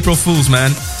not April Fools,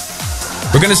 man.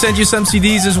 We're going to send you some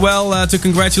CDs as well to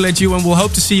congratulate you, and we'll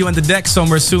hope to see you on the deck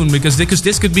somewhere soon, because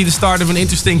this could be the start of an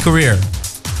interesting career.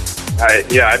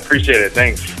 I appreciate it.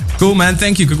 Thanks. Cool, man.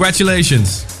 Thank you.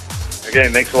 Congratulations.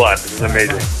 Again, thanks a lot. This is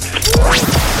amazing.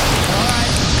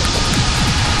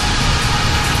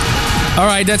 All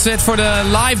right, that's it for the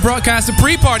live broadcast, the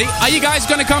pre-party. Are you guys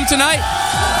going to come tonight?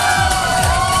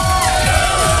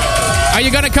 Are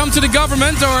you going to come to the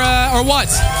government or what?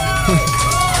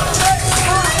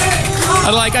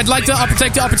 I'd like to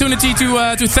take the opportunity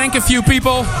to thank a few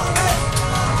people.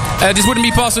 This wouldn't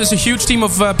be possible. It's a huge team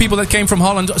of people that came from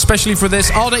Holland, especially for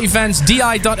this. All the events,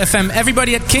 DI.FM,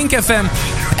 everybody at Kink FM,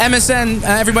 MSN,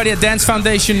 everybody at Dance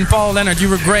Foundation, Paul, Leonard, you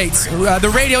were great.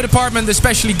 The radio department,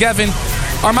 especially Gavin,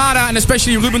 Armada, and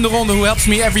especially Ruben de Ronde, who helps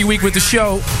me every week with the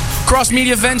show. Cross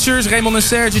Media Ventures, Raymond and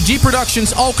Serge, G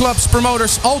Productions, all clubs,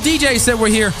 promoters, all DJs that were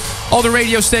here, all the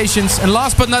radio stations. And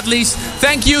last but not least,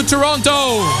 thank you,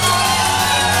 Toronto!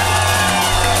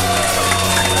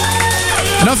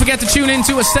 And don't forget to tune in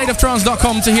to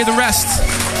astateoftrance.com to hear the rest.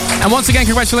 And once again,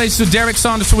 congratulations to Derek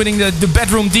Saunders for winning the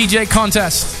Bedroom DJ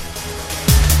contest.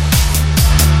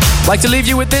 I'd like to leave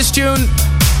you with this tune.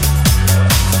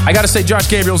 I gotta say, Josh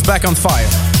Gabriel's back on fire.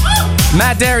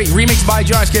 Matt Darey, remixed by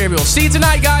Josh Gabriel. See you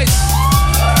tonight, guys!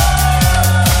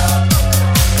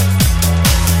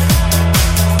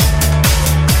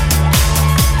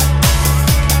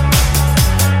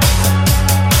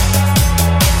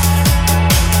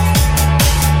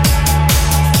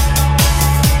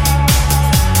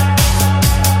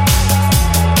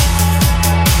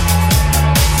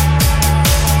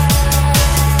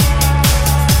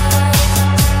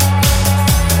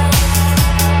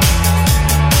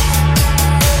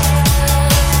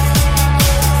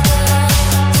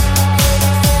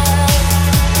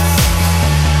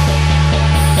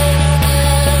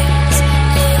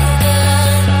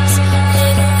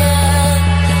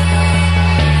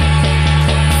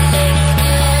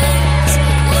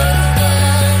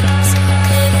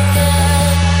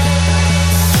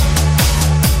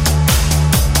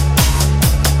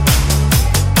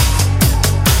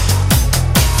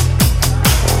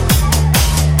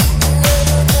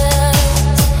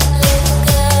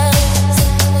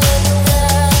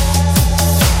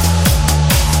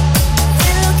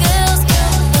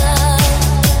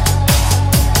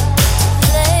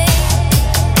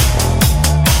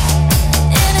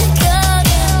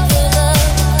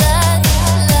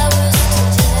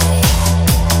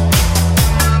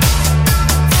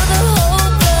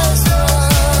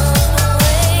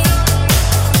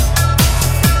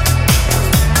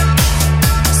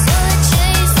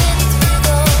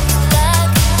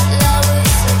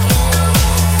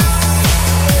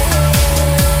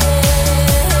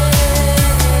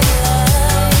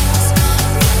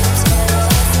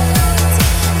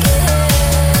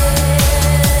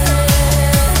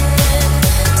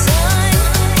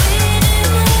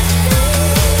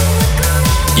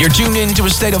 You're tuned in to A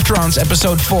State of Trance,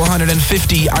 episode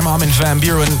 450. I'm Armin van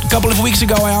Buuren. A couple of weeks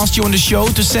ago, I asked you on the show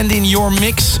to send in your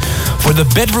mix for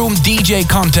the Bedroom DJ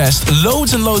contest.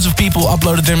 Loads and loads of people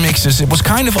uploaded their mixes. It was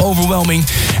kind of overwhelming,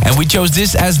 and we chose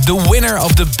this as the winner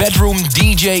of the Bedroom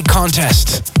DJ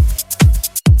contest.